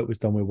artwork was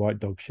done with white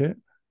dog shit.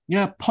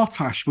 Yeah,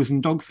 potash was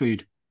in dog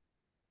food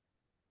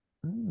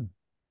Mm.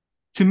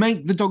 to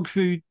make the dog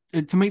food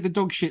to make the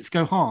dog shits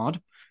go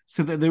hard,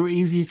 so that they were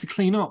easier to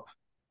clean up.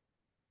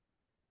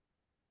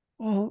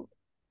 Well,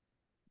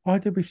 why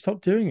did we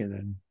stop doing it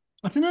then?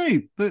 I don't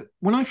know, but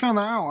when I found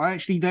that out, I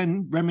actually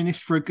then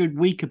reminisced for a good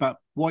week about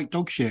white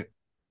dog shit.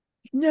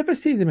 You never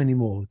see them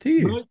anymore, do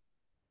you? No,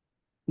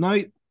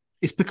 no,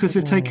 it's because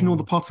they've taken all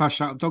the Oh,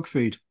 potash out of dog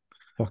food.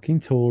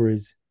 fucking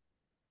Tories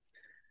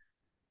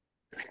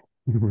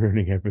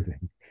ruining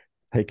everything.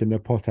 Taking the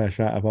potash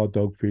out of our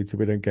dog food so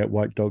we don't get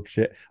white dog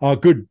shit. Our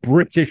good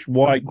British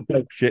white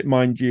dog shit,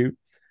 mind you.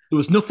 There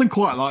was nothing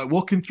quite like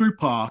walking through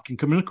park and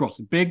coming across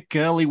a big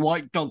curly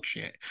white dog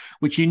shit,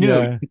 which you knew you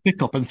Yeah. could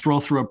pick up and throw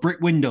through a brick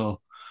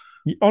window.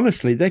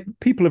 Honestly,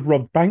 people have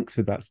robbed banks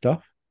with that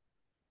stuff.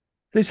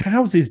 There's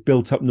houses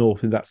built up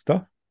north with that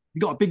stuff.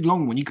 You got a big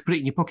long one, you could put it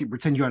in your pocket,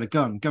 pretend you had a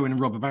gun, go in and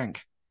rob a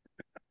bank.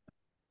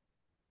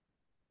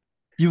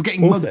 You were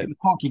getting mugged Also, in the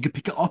park, you could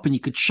pick it up and you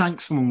could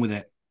shank someone with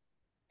it.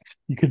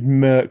 you could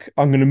murk.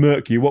 I'm going to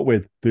murk you. What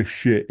with? The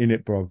shit in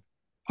it, bro.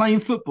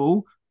 Playing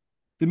football,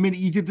 the minute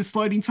you did the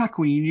sliding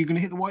tackle and you knew you were going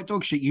to hit the white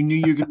dog shit, you knew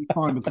you were going to be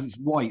fine because it's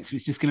white, so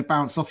it's just going to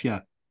bounce off you.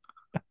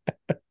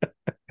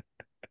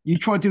 You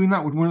try doing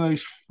that with one of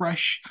those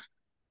fresh,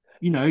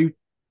 you know,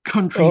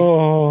 country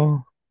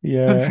Oh,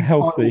 yeah. country style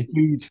Healthy.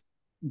 food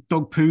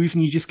dog poos,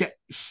 and you just get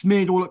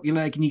smeared all up your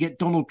leg, and you get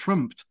Donald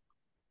Trumped.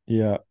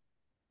 Yeah.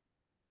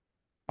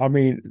 I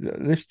mean,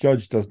 this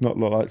judge does not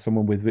look like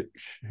someone with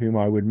whom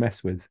I would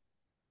mess with.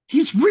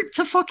 He's ripped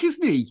to fuck,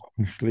 isn't he?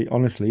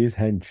 Honestly, he's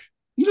hench.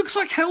 He looks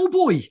like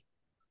Hellboy.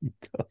 He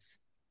does.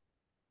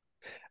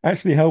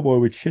 Actually,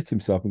 Hellboy would shit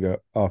himself and go,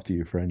 after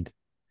you, friend.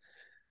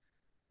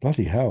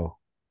 Bloody hell.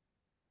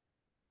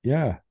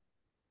 Yeah.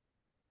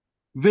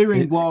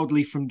 Veering It's,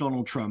 wildly from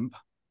Donald Trump.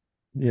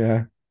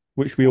 yeah.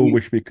 Which we all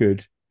wish we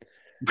could.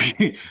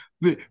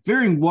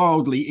 Veering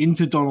wildly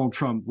into Donald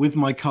Trump with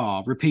my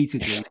car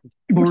repeatedly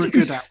for a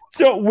good hour.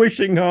 Stop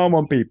wishing harm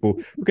on people.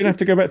 We're going to have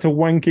to go back to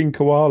wanking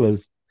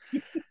koalas.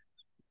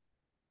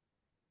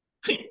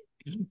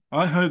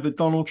 I hope that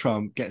Donald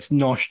Trump gets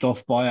noshed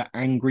off by an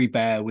angry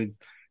bear with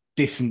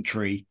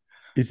dysentery.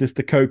 Is this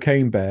the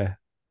Cocaine Bear?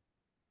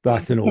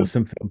 That's an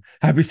awesome film.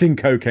 Have you seen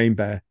Cocaine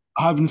Bear?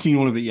 I haven't seen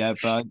all of it yet,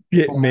 but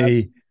Shit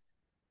me.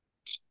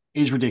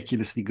 it's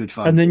ridiculously good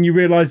fun. And then you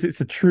realize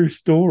it's a true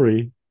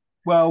story.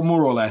 Well,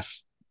 more or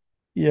less.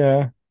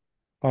 Yeah,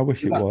 I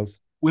wish it Without, was.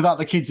 without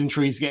the kids in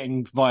trees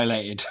getting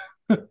violated.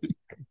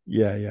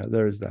 Yeah, yeah,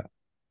 there is that.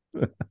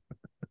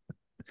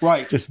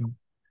 Right. Just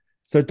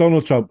so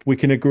Donald Trump, we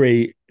can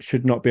agree,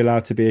 should not be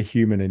allowed to be a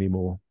human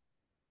anymore.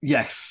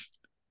 Yes.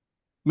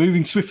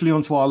 Moving swiftly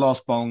on to our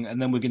last bong,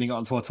 and then we're going to get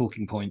onto our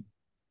talking point.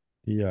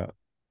 Yeah.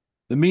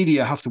 The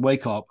media have to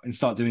wake up and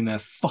start doing their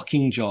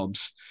fucking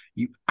jobs.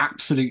 You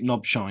absolute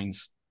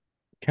knobshines.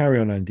 Carry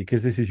on, Andy,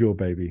 because this is your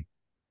baby.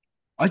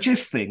 I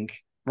just think,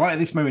 right at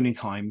this moment in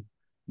time,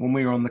 when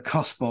we are on the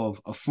cusp of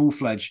a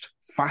full-fledged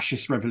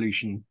fascist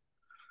revolution,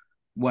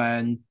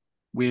 when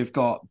we've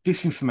got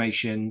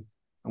disinformation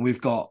and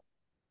we've got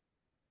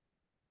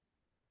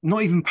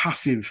not even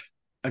passive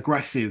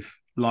aggressive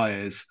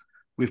liars,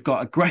 we've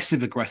got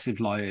aggressive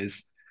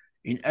liars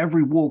in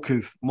every walk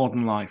of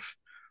modern life,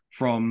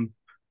 from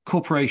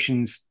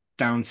corporations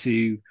down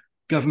to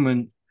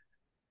government,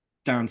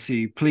 down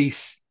to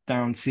police,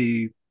 down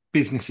to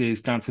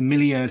businesses, down to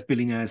millionaires,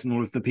 billionaires, and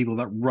all of the people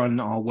that run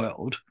our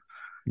world.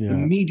 The Yeah.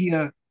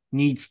 media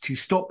needs to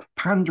stop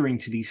pandering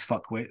to these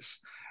fuckwits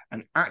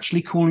and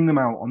actually calling them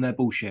out on their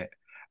bullshit.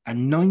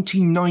 And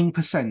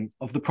 99%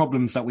 of the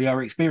problems that we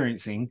are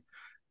experiencing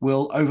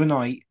will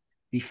overnight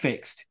be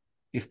fixed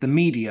if the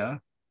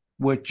media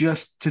were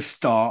just to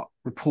start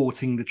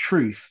reporting the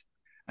truth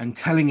and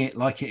telling it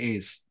like it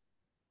is.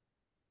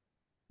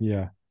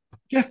 Yeah.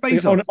 Jeff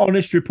Bezos.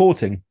 Honest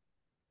reporting.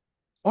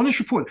 Honest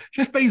report: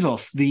 Jeff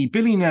Bezos, the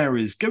billionaire,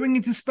 is going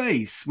into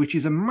space, which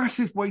is a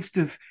massive waste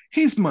of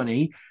his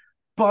money.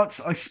 But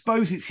I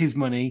suppose it's his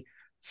money,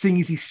 seeing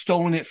as he's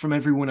stolen it from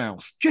everyone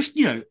else. Just,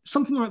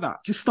 something like that.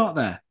 Just start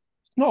there.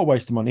 It's not a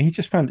waste of money. He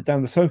just found it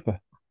down the sofa.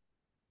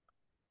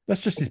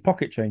 That's just his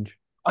pocket change.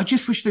 I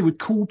just wish they would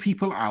call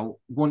people out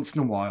once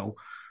in a while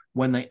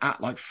when they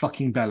act like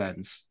fucking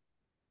bellends.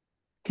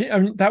 I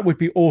mean, that would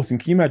be awesome.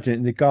 Can you imagine it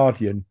in The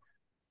Guardian?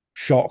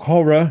 Shock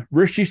horror.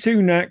 Rishi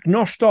Sunak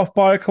noshed off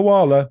by a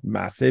koala.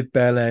 Massive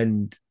bell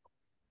end.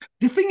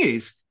 The thing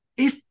is,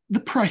 if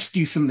the press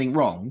do something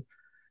wrong,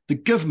 the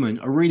government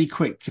are really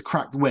quick to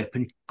crack the whip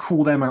and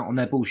call them out on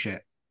their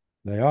bullshit.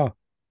 They are.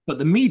 But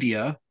the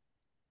media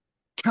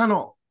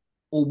cannot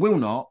or will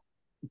not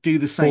do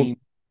the same.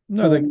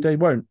 No, they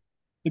won't.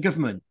 The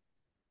government.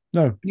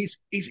 No. And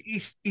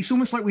it's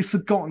almost like we've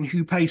forgotten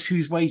who pays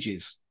whose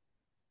wages.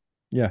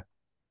 Yeah.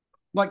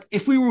 Like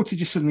if we were all to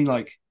just suddenly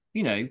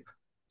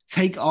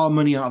take our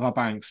money out of our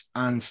banks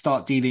and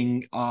start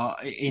dealing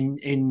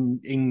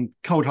in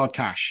cold hard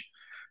cash,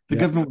 the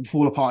government would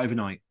fall apart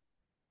overnight.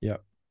 Yeah.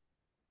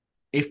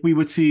 If we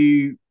were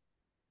to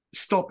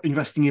stop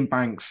investing in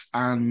banks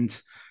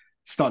and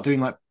start doing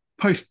like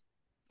post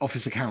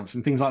office accounts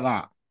and things like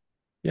that.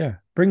 Yeah.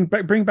 Bring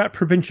back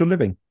provincial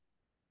living.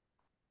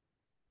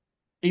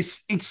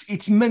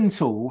 It's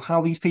mental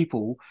how these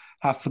people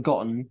have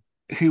forgotten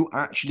who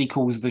actually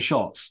calls the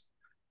shots.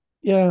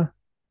 Yeah.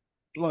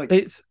 Like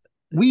it's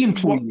we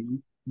employ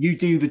you, you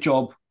do the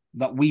job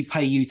that we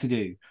pay you to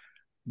do.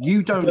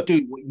 You don't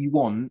do what you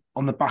want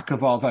on the back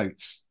of our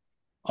votes.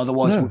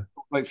 Otherwise, we'll not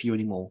vote for you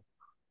anymore.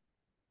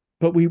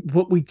 But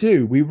what we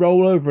do, we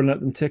roll over and let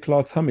them tickle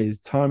our tummies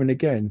time and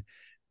again.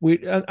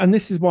 And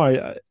this is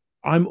why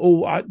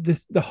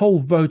the whole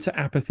voter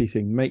apathy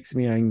thing makes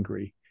me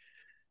angry.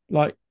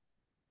 Like,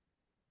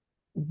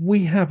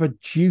 we have a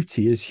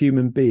duty as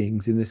human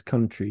beings in this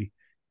country.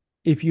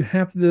 If you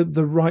have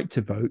the right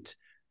to vote,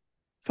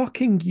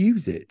 fucking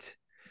use it.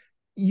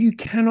 You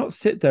cannot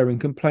sit there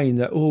and complain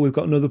that, oh, we've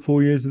got another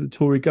 4 years of the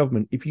Tory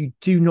government if you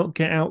do not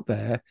get out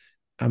there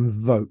and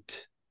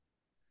vote.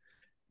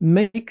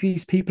 Make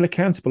these people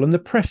accountable, and the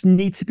press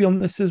need to be on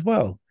this as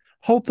well.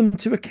 Hold them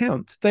to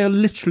account. They are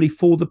literally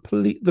for the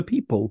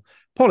people.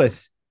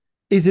 Polis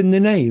is in the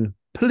name.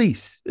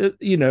 Police,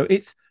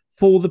 it's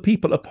for the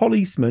people. A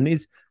policeman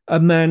is a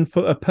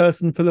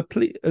person for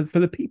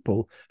the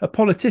people. A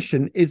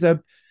politician is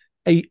a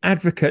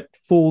advocate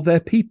for their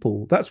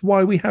people. That's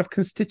why we have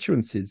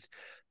constituencies.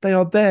 They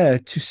are there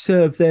to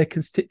serve their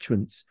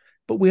constituents,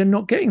 but we are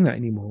not getting that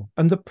anymore,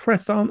 and the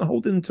press aren't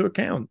holding them to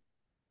account.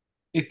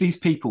 If these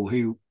people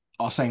who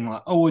are saying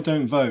like, "Oh, I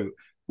don't vote,"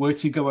 were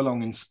to go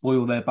along and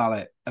spoil their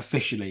ballot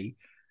officially,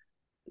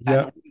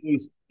 and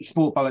those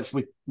sport ballots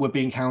were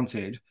being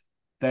counted,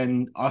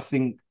 then I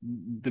think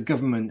the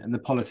government and the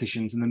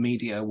politicians and the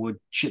media would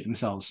shit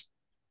themselves.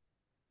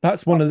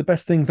 That's one of the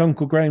best things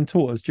Uncle Graham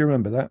taught us. Do you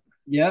remember that?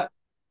 Yeah.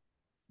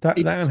 That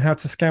and how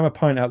to scam a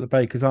pint out the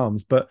baker's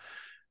arms. But,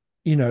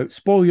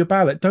 spoil your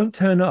ballot. Don't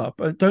turn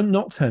up. Don't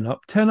not turn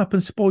up. Turn up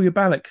and spoil your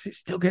ballot because it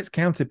still gets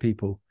counted,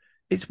 people.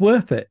 It's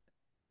worth it.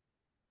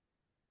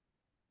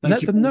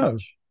 Let them know.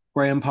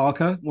 Graham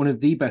Parker, one of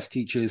the best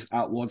teachers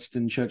at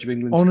Waddesdon Church of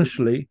England.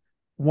 Honestly,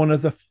 one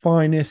of the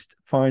finest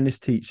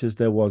teachers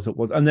there was at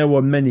Waddesdon. And there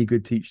were many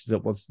good teachers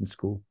at Waddesdon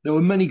School. There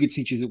were many good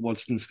teachers at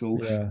Waddesdon School.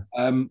 Yeah.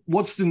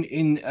 Waddesdon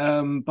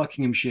in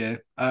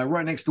Buckinghamshire,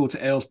 right next door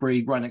to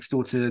Aylesbury, right next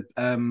door to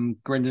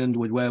Grendon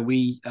Underwood, where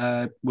we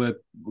were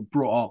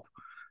brought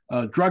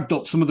up, dragged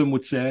up, some of them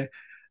would say.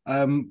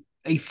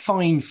 A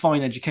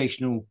fine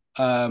educational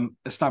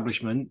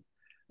establishment.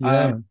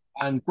 Yeah.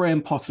 And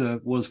Graham Potter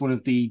was one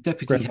of the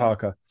deputy Graham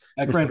Parker.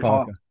 Graham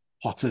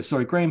Potter.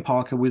 Sorry, Graham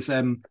Parker was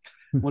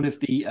one of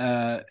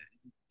the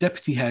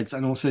deputy heads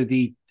and also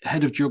the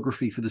head of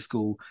geography for the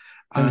school.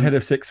 And head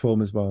of sixth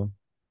form as well.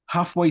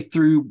 Halfway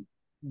through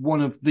one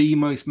of the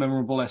most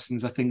memorable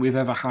lessons I think we've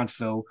ever had,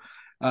 Phil,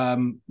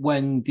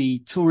 when the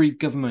Tory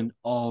government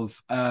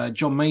of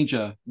John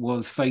Major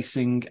was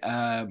facing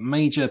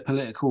major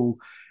political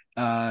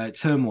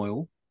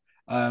turmoil,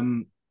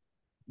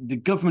 the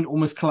government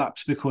almost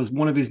collapsed because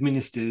one of his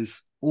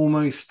ministers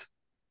almost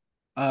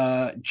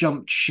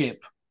jumped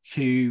ship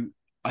to,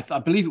 I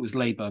believe it was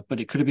Labour, but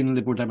it could have been the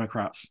Liberal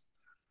Democrats.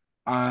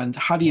 And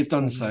had he have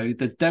done so,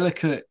 the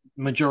delicate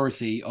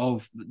majority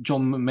of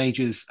John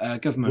Major's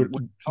government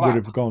would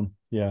have gone.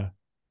 Yeah.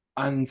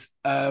 And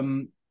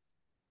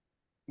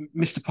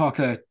Mr.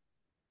 Parker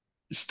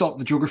stopped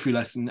the geography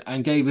lesson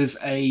and gave us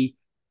a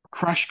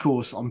crash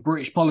course on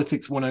British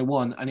Politics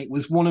 101, and it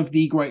was one of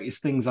the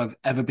greatest things I've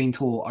ever been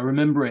taught. I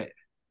remember it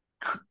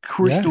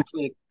crystal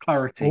clear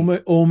clarity.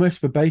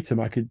 Almost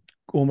verbatim. I could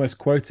almost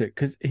quote it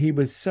because he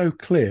was so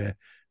clear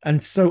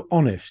and so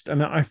honest.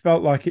 And I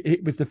felt like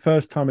it was the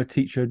first time a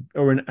teacher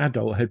or an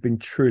adult had been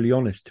truly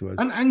honest to us.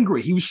 And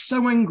angry. He was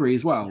so angry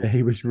as well. Yeah,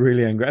 he was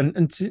really angry.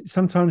 And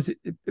sometimes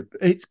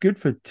it's good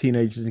for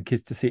teenagers and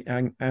kids to see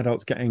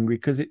adults get angry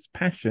because it's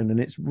passion and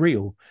it's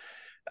real.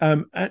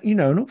 And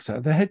also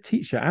the head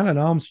teacher, Alan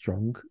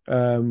Armstrong,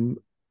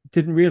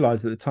 didn't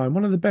realize at the time,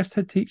 one of the best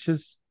head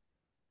teachers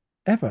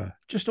ever.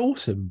 Just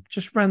awesome.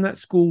 Just ran that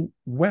school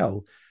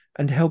well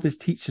and held his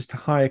teachers to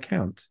high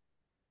account.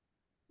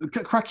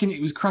 Cracking.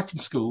 It was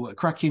cracking school,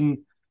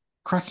 cracking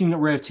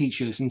array of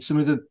teachers, and some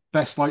of the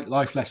best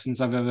life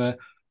lessons I've ever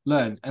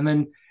learned. And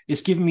then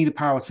it's given me the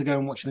power to go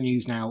and watch the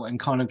news now and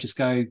kind of just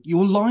go,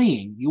 "You're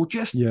lying.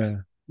 Yeah.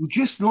 You're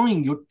just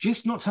lying. You're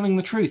just not telling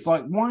the truth."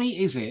 Like, why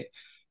is it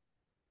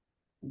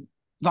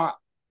that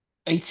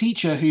a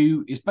teacher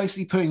who is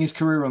basically putting his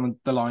career on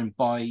the line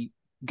by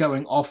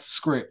going off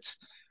script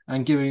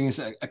and giving us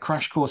a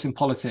crash course in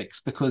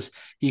politics because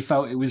he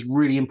felt it was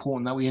really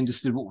important that we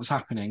understood what was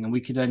happening and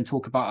we could then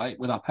talk about it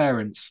with our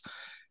parents,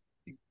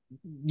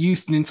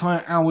 used an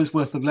entire hour's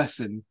worth of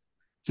lesson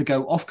to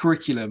go off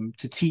curriculum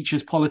to teach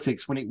us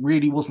politics when it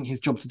really wasn't his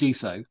job to do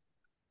so.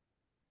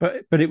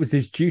 But it was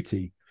his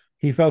duty.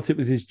 He felt it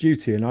was his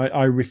duty, and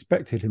I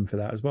respected him for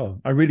that as well.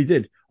 I really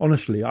did.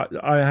 Honestly,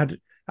 I had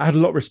a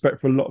lot of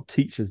respect for a lot of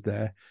teachers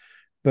there,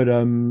 but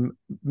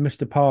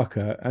Mr.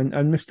 Parker and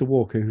Mr.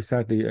 Walker, who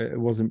sadly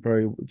wasn't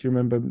very. Do you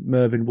remember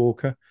Mervyn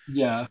Walker?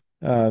 Yeah.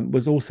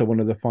 Was also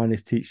one of the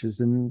finest teachers,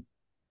 and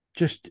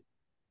just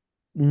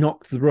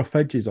knocked the rough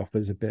edges off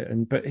us a bit.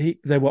 And but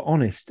they were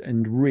honest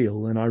and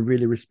real, and I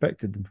really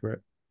respected them for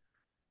it.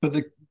 But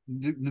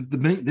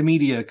the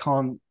media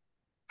can't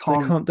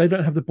They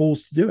don't have the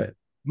balls to do it.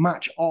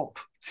 match up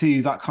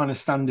to that kind of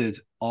standard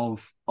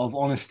of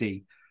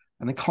honesty,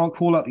 and they can't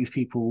call out these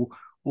people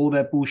all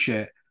their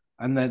bullshit,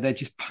 and they're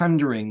just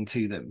pandering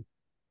to them.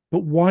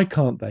 But why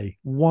can't they?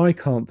 Why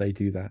can't they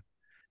do that?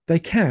 They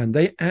can.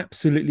 They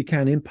absolutely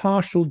can.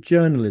 Impartial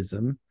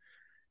journalism,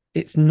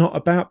 it's not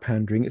about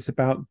pandering. It's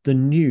about the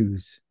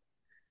news.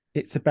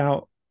 It's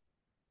about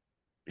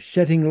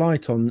shedding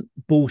light on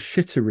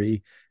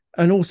bullshittery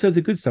and also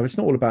the good stuff. It's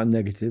not all about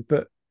negative,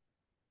 but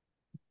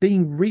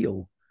being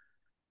real.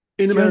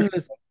 In America,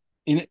 Journalists,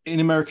 in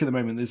America at the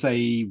moment, there's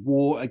a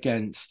war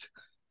against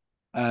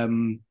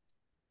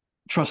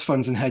trust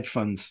funds and hedge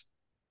funds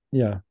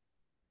yeah,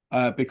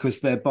 because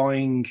they're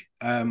buying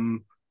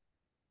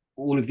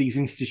all of these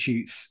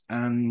institutes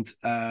and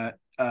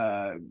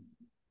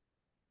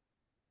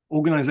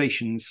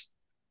organizations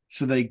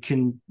so they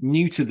can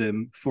neuter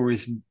them for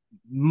as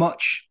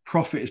much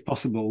profit as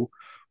possible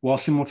while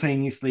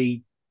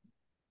simultaneously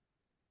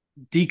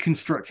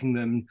deconstructing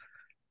them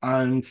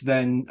and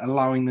then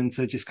allowing them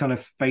to just kind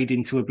of fade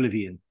into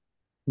oblivion.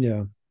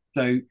 yeah.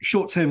 So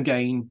short-term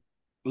gain,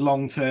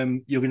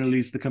 long-term, you're going to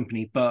lose the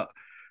company. But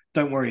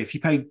don't worry, if you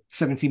paid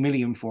 70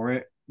 million for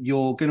it,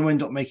 you're going to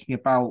end up making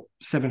about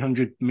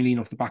 700 million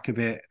off the back of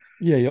it.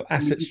 Yeah, your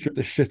assets strip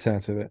the shit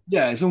out of it.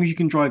 Yeah, as long as you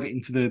can drive it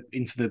into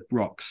the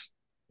rocks.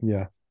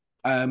 Yeah.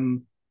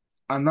 And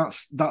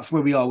that's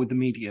where we are with the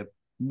media.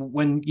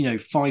 When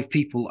 5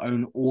 people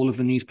own all of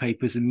the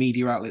newspapers and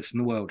media outlets in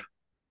the world.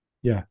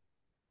 Yeah.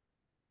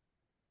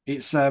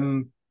 It's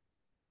a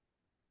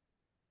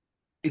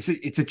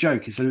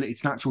joke. It's an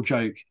actual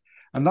joke,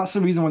 and that's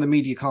the reason why the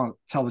media can't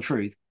tell the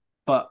truth.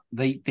 But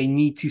they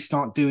need to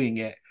start doing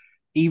it,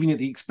 even at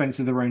the expense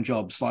of their own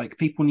jobs. Like,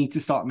 people need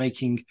to start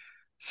making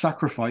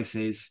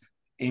sacrifices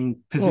in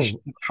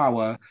positions of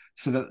power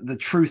so that the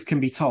truth can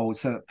be told,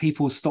 so that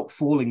people stop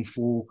falling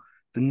for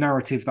the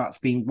narrative that's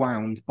being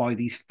wound by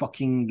these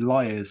fucking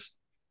liars.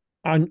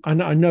 I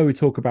know we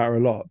talk about her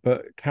a lot,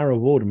 but Carol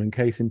Vorderman,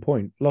 case in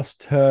point,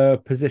 lost her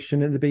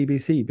position at the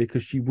BBC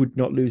because she would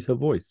not lose her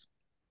voice.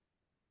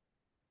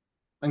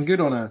 And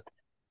good on her.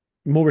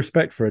 More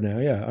respect for her now,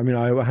 yeah. I mean,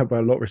 I have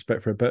a lot of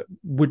respect for her, but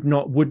would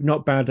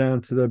not bow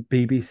down to the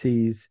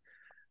BBC's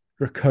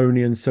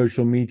draconian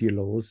social media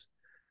laws,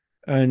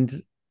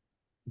 and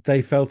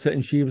they felt it,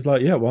 and she was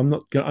like, "Yeah, well, I'm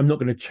not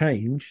going to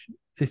change.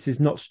 This is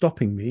not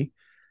stopping me."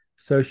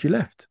 So she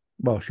left.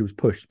 Well, she was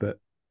pushed, but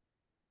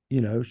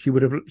she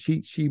would have.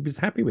 She was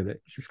happy with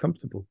it. She was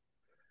comfortable.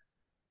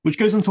 Which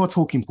goes on to our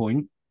talking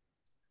point,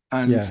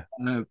 and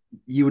Yeah.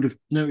 you would have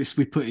noticed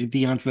we put in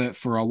the advert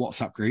for our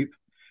WhatsApp group.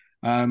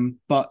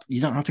 But you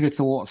don't have to go to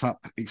the WhatsApp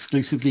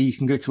exclusively. You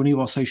can go to any of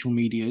our social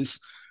medias.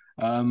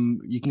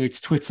 You can go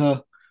to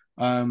Twitter,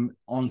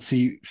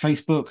 onto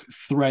Facebook,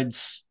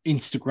 Threads,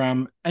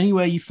 Instagram,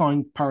 anywhere you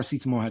find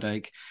paracetamol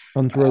headache.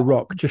 Under a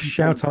rock, just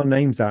shout our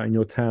names out in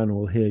your town, and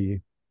we'll hear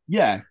you.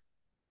 Yeah,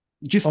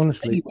 just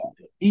Honestly,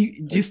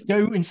 anywhere. Just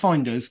go and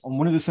find us on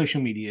one of the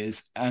social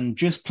medias, and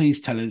just please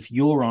tell us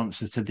your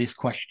answer to this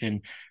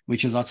question,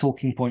 which is our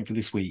talking point for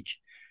this week.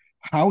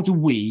 How do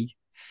we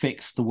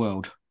fix the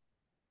world?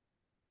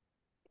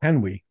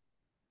 can we?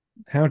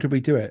 How do we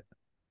do it?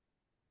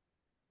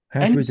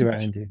 How do we do it,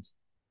 Andy?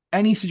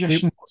 Any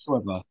suggestions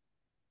whatsoever?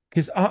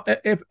 Because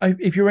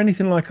if you're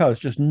anything like us,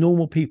 just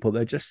normal people,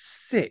 they're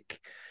just sick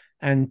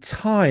and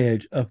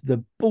tired of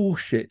the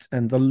bullshit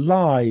and the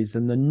lies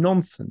and the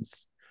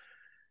nonsense.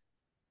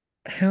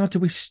 How do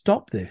we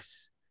stop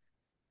this?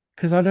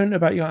 Because I don't know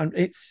about you,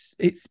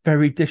 it's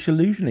very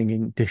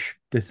disillusioning.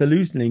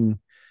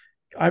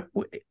 I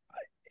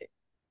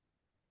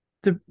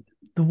the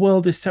the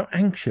world is so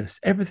anxious.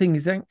 Everything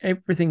is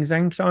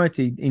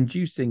anxiety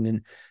inducing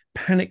and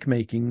panic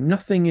making.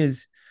 Nothing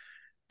is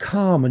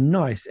calm and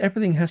nice.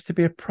 Everything has to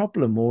be a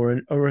problem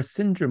or a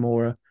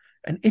syndrome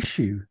an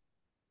issue.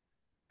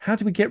 How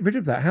do we get rid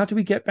of that? How do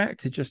we get back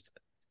to just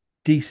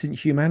decent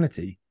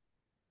humanity?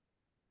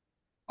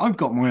 I've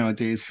got my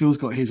ideas. Phil's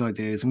got his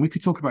ideas, and we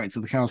could talk about it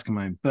till the cows come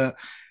home. But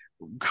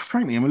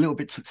frankly, I'm a little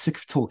bit sick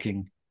of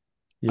talking.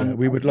 Yeah, And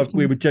we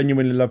would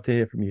genuinely love to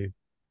hear from you.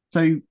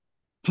 so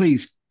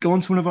please go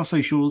on to one of our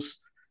socials,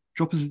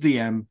 drop us a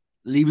DM,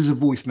 leave us a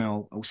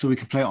voicemail so we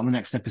can play it on the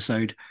next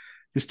episode.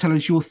 Just tell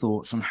us your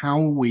thoughts on how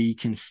we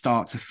can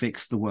start to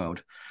fix the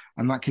world.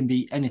 And that can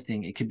be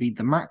anything. It can be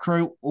the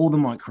macro or the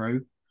micro.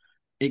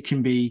 It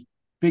can be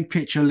big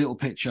picture, little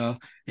picture.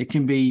 It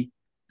can be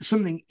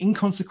something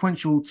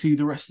inconsequential to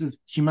the rest of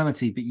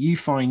humanity, but you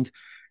find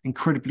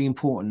incredibly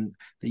important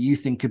that you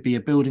think could be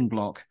a building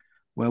block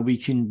where we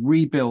can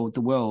rebuild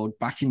the world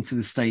back into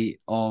the state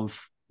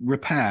of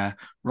repair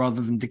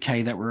rather than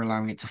decay that we're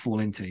allowing it to fall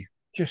into.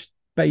 Just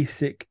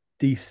basic,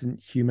 decent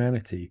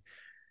humanity.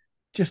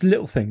 Just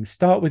little things.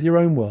 Start with your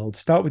own world.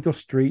 Start with your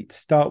street.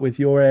 Start with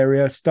your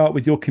area. Start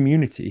with your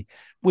community.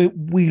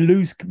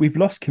 We've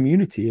lost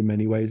community in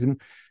many ways,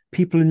 and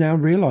people are now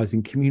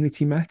realizing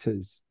community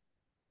matters.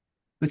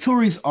 The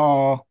Tories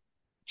are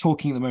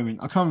talking at the moment.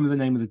 I can't remember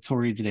the name of the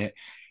Tory who did it,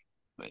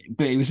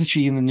 but it was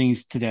actually in the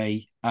news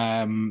today.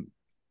 After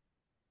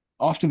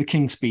the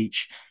King's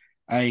speech,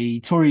 a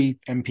Tory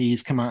MP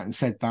has come out and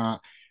said that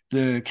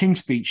the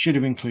King's speech should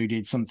have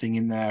included something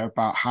in there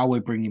about how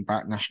we're bringing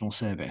back national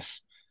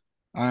service.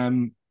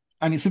 And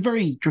it's a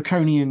very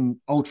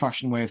draconian,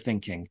 old-fashioned way of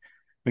thinking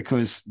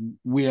because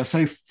we are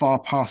so far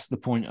past the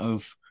point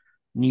of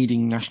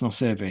needing national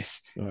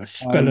service.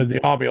 Spell of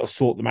the army will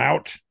sort them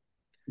out.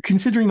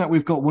 Considering that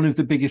we've got one of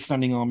the biggest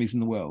standing armies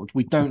in the world,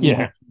 we don't need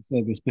national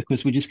service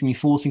because we're just going to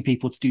be forcing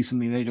people to do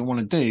something they don't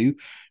want to do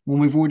when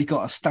we've already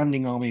got a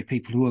standing army of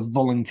people who have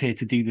volunteered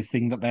to do the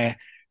thing that they're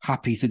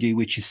happy to do,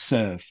 which is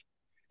serve.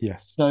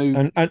 Yes.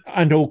 So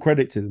and all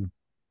credit to them.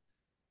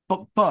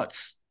 But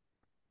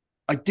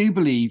I do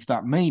believe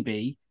that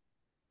maybe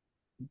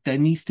there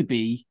needs to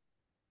be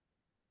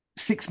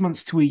 6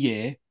 months to a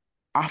year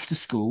after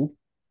school,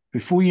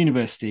 before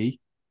university,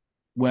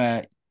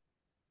 where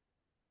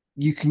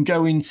you can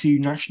go into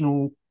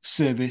national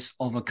service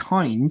of a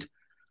kind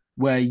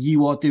where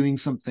you are doing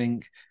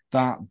something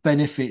that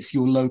benefits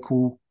your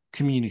local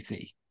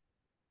community.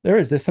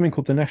 There's something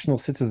called the National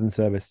Citizen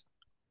Service.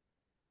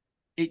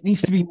 It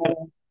needs to be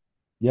more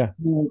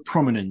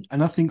prominent.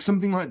 And I think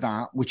something like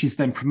that, which is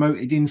then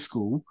promoted in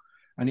school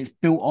and it's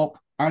built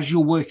up as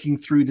you're working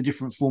through the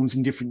different forms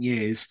in different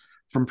years,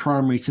 from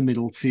primary to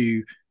middle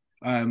to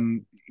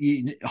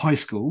high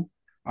school.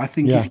 I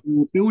think if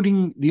you're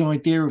building the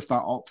idea of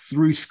that up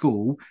through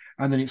school,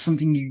 and then it's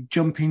something you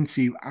jump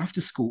into after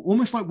school,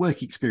 almost like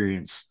work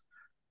experience,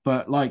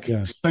 but like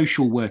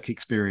social work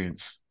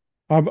experience.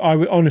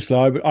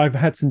 I've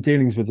had some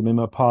dealings with them in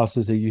my past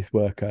as a youth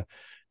worker.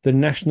 The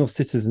National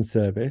Citizen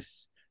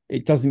Service,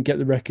 it doesn't get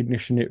the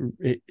recognition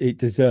it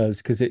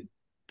deserves because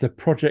the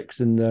projects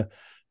and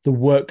the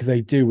work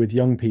they do with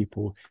young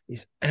people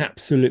is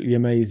absolutely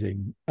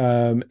amazing.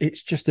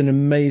 It's just an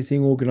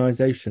amazing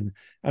organization.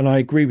 And I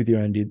agree with you,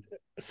 Andy.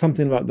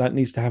 Something like that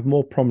needs to have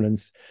more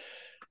prominence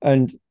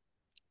and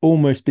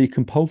almost be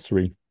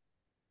compulsory.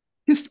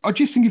 I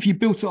just think if you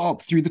built it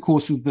up through the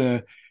course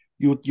of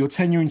your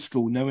tenure in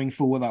school, knowing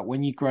full well that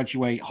when you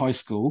graduate high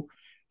school,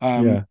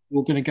 you're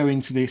going to go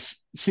into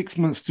this 6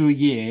 months to a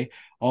year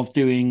of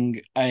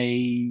doing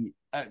a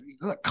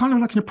kind of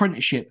like an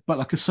apprenticeship, but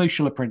like a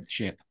social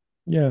apprenticeship.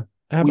 Yeah,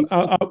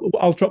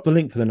 I'll drop the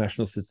link for the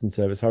National Citizen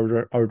Service. I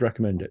would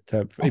recommend it.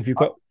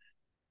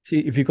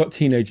 If you've got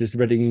teenagers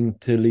ready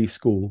to leave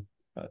school,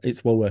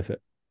 it's well worth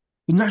it.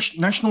 The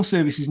national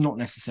service is not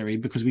necessary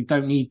because we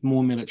don't need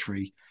more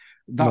military.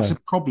 That's a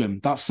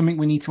problem. That's something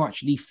we need to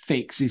actually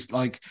fix, is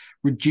like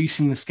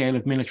reducing the scale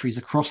of militaries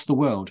across the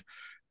world.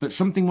 But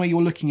something where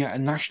you're looking at a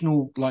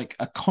national, like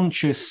a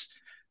conscious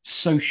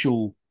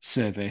social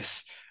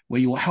service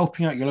where you're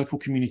helping out your local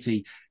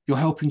community, you're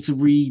helping to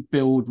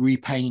rebuild,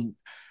 repaint,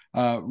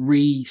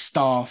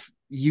 restaff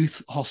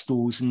youth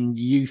hostels and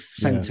youth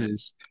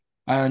centres.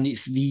 And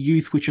it's the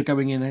youth which are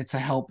going in there to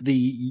help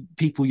the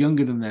people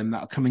younger than them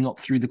that are coming up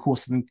through the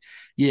course of the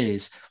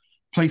years.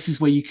 Places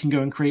where you can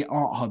go and create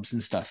art hubs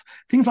and stuff.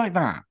 Things like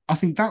that. I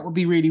think that would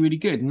be really, really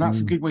good. And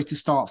that's a good way to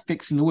start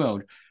fixing the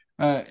world.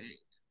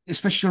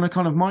 Especially on a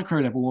kind of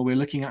micro level where we're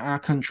looking at our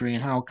country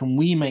and how can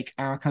we make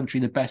our country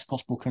the best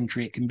possible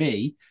country it can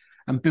be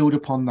and build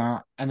upon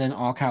that and then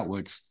arc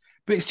outwards.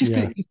 But it's just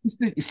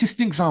it's just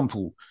an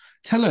example.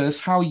 Tell us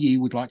how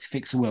you would like to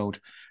fix the world.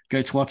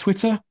 Go to our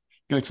Twitter,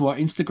 go to our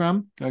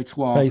Instagram, go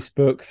to our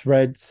Facebook,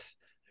 Threads,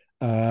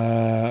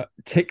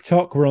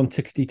 TikTok. We're on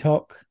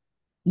TikTok.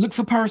 Look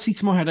for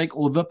Paracetamol Headache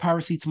or the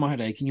Paracetamol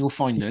Headache and you'll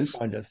find us.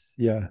 Find us,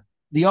 yeah.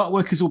 The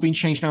artwork has all been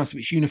changed now so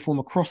it's uniform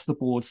across the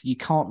board so you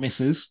can't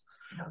miss us.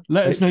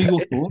 Let us know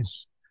your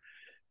thoughts.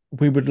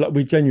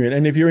 we genuine.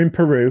 And if you're in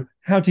Peru,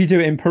 how do you do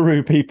it in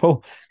Peru,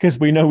 people? Because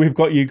we know we've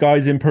got you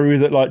guys in Peru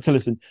that like to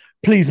listen.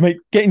 Please, mate,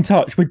 get in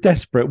touch. We're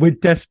desperate. We're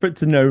desperate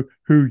to know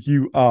who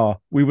you are.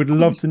 We would I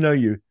think love to know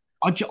you.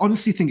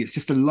 honestly think it's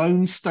just a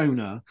lone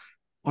stoner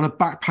on a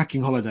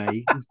backpacking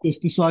holiday who's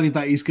just decided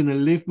that he's going to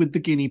live with the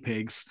guinea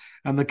pigs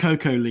and the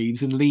cocoa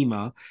leaves in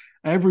Lima.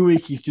 Every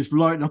week he's just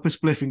lighting up a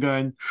spliff and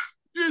going,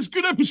 "Yeah, it's a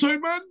good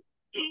episode, man."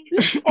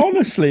 Yeah,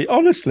 honestly.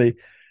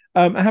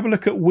 Have a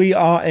look at we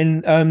are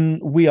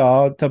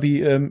WEAR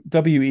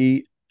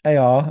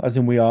as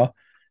in we are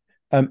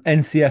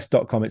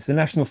NCS.com. It's the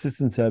National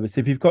Citizen Service.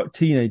 If you've got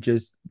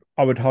teenagers,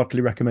 I would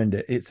heartily recommend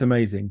it. It's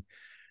amazing.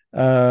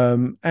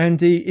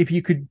 Andy, if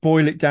you could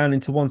boil it down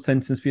into one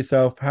sentence for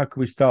yourself, how could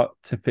we start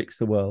to fix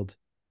the world?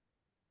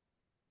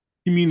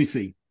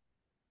 Community,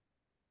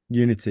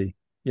 Unity.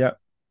 Yeah.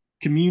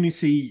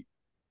 community,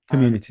 and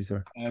Community,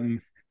 sorry.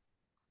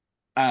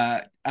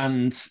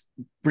 and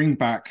bring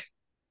back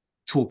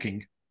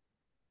talking,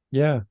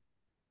 Yeah.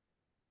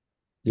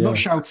 not Yeah.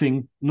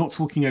 shouting, not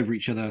talking over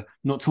each other,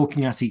 not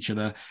talking at each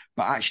other,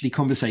 but actually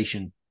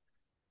conversation.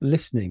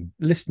 Listening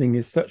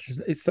is such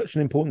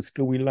an important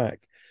skill we lack.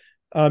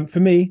 For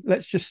me,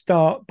 let's just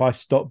start by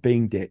stop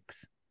being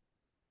dicks.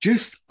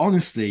 Just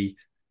honestly,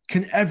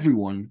 can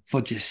everyone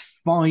for just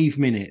 5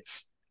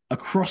 minutes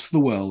across the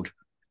world,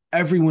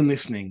 everyone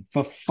listening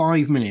for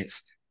 5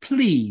 minutes,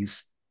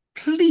 please,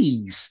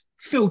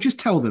 Phil, just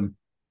tell them.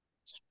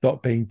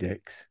 Stop being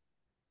dicks.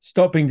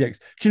 Stop being dicks.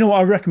 Do you know what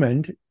I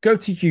recommend? Go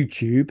to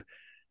YouTube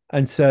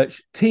and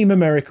search Team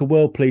America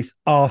World Police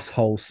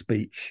arsehole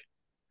speech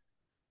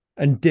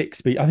and dick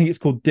speech. I think it's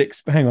called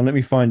Dick's. Hang on, let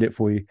me find it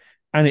for you.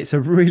 And it's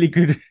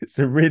it's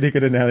a really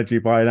good analogy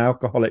by an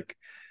alcoholic.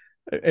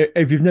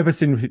 If you've never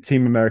seen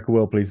Team America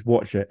World Police,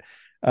 watch it.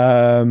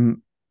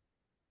 Um,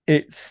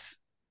 it's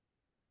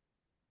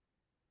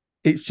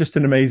it's just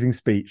an amazing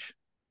speech.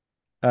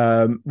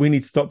 We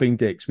need to stop being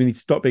dicks. We need to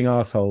stop being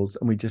assholes,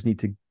 and we just need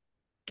to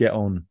get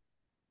on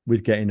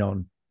with getting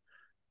on.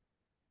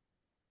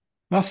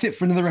 That's it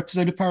for another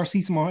episode of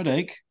Paracetamol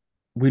Headache.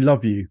 We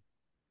love you.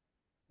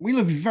 We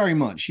love you very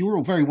much. You are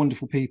all very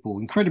wonderful people,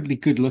 incredibly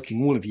good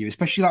looking, all of you,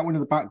 especially that one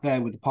in the back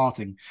there with the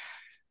parting.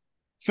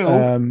 Phil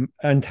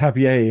And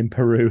Javier in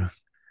Peru.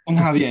 and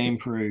Javier in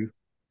Peru.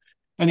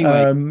 Anyway,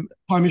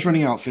 time is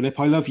running out, Philip.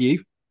 I love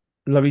you.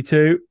 Love you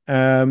too.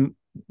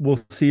 We'll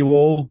see you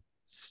all.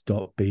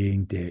 Stop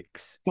being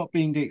dicks. Stop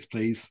being dicks,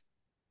 please.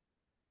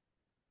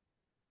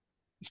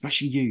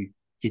 Especially you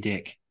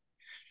dick.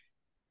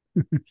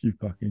 You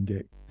fucking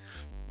dick.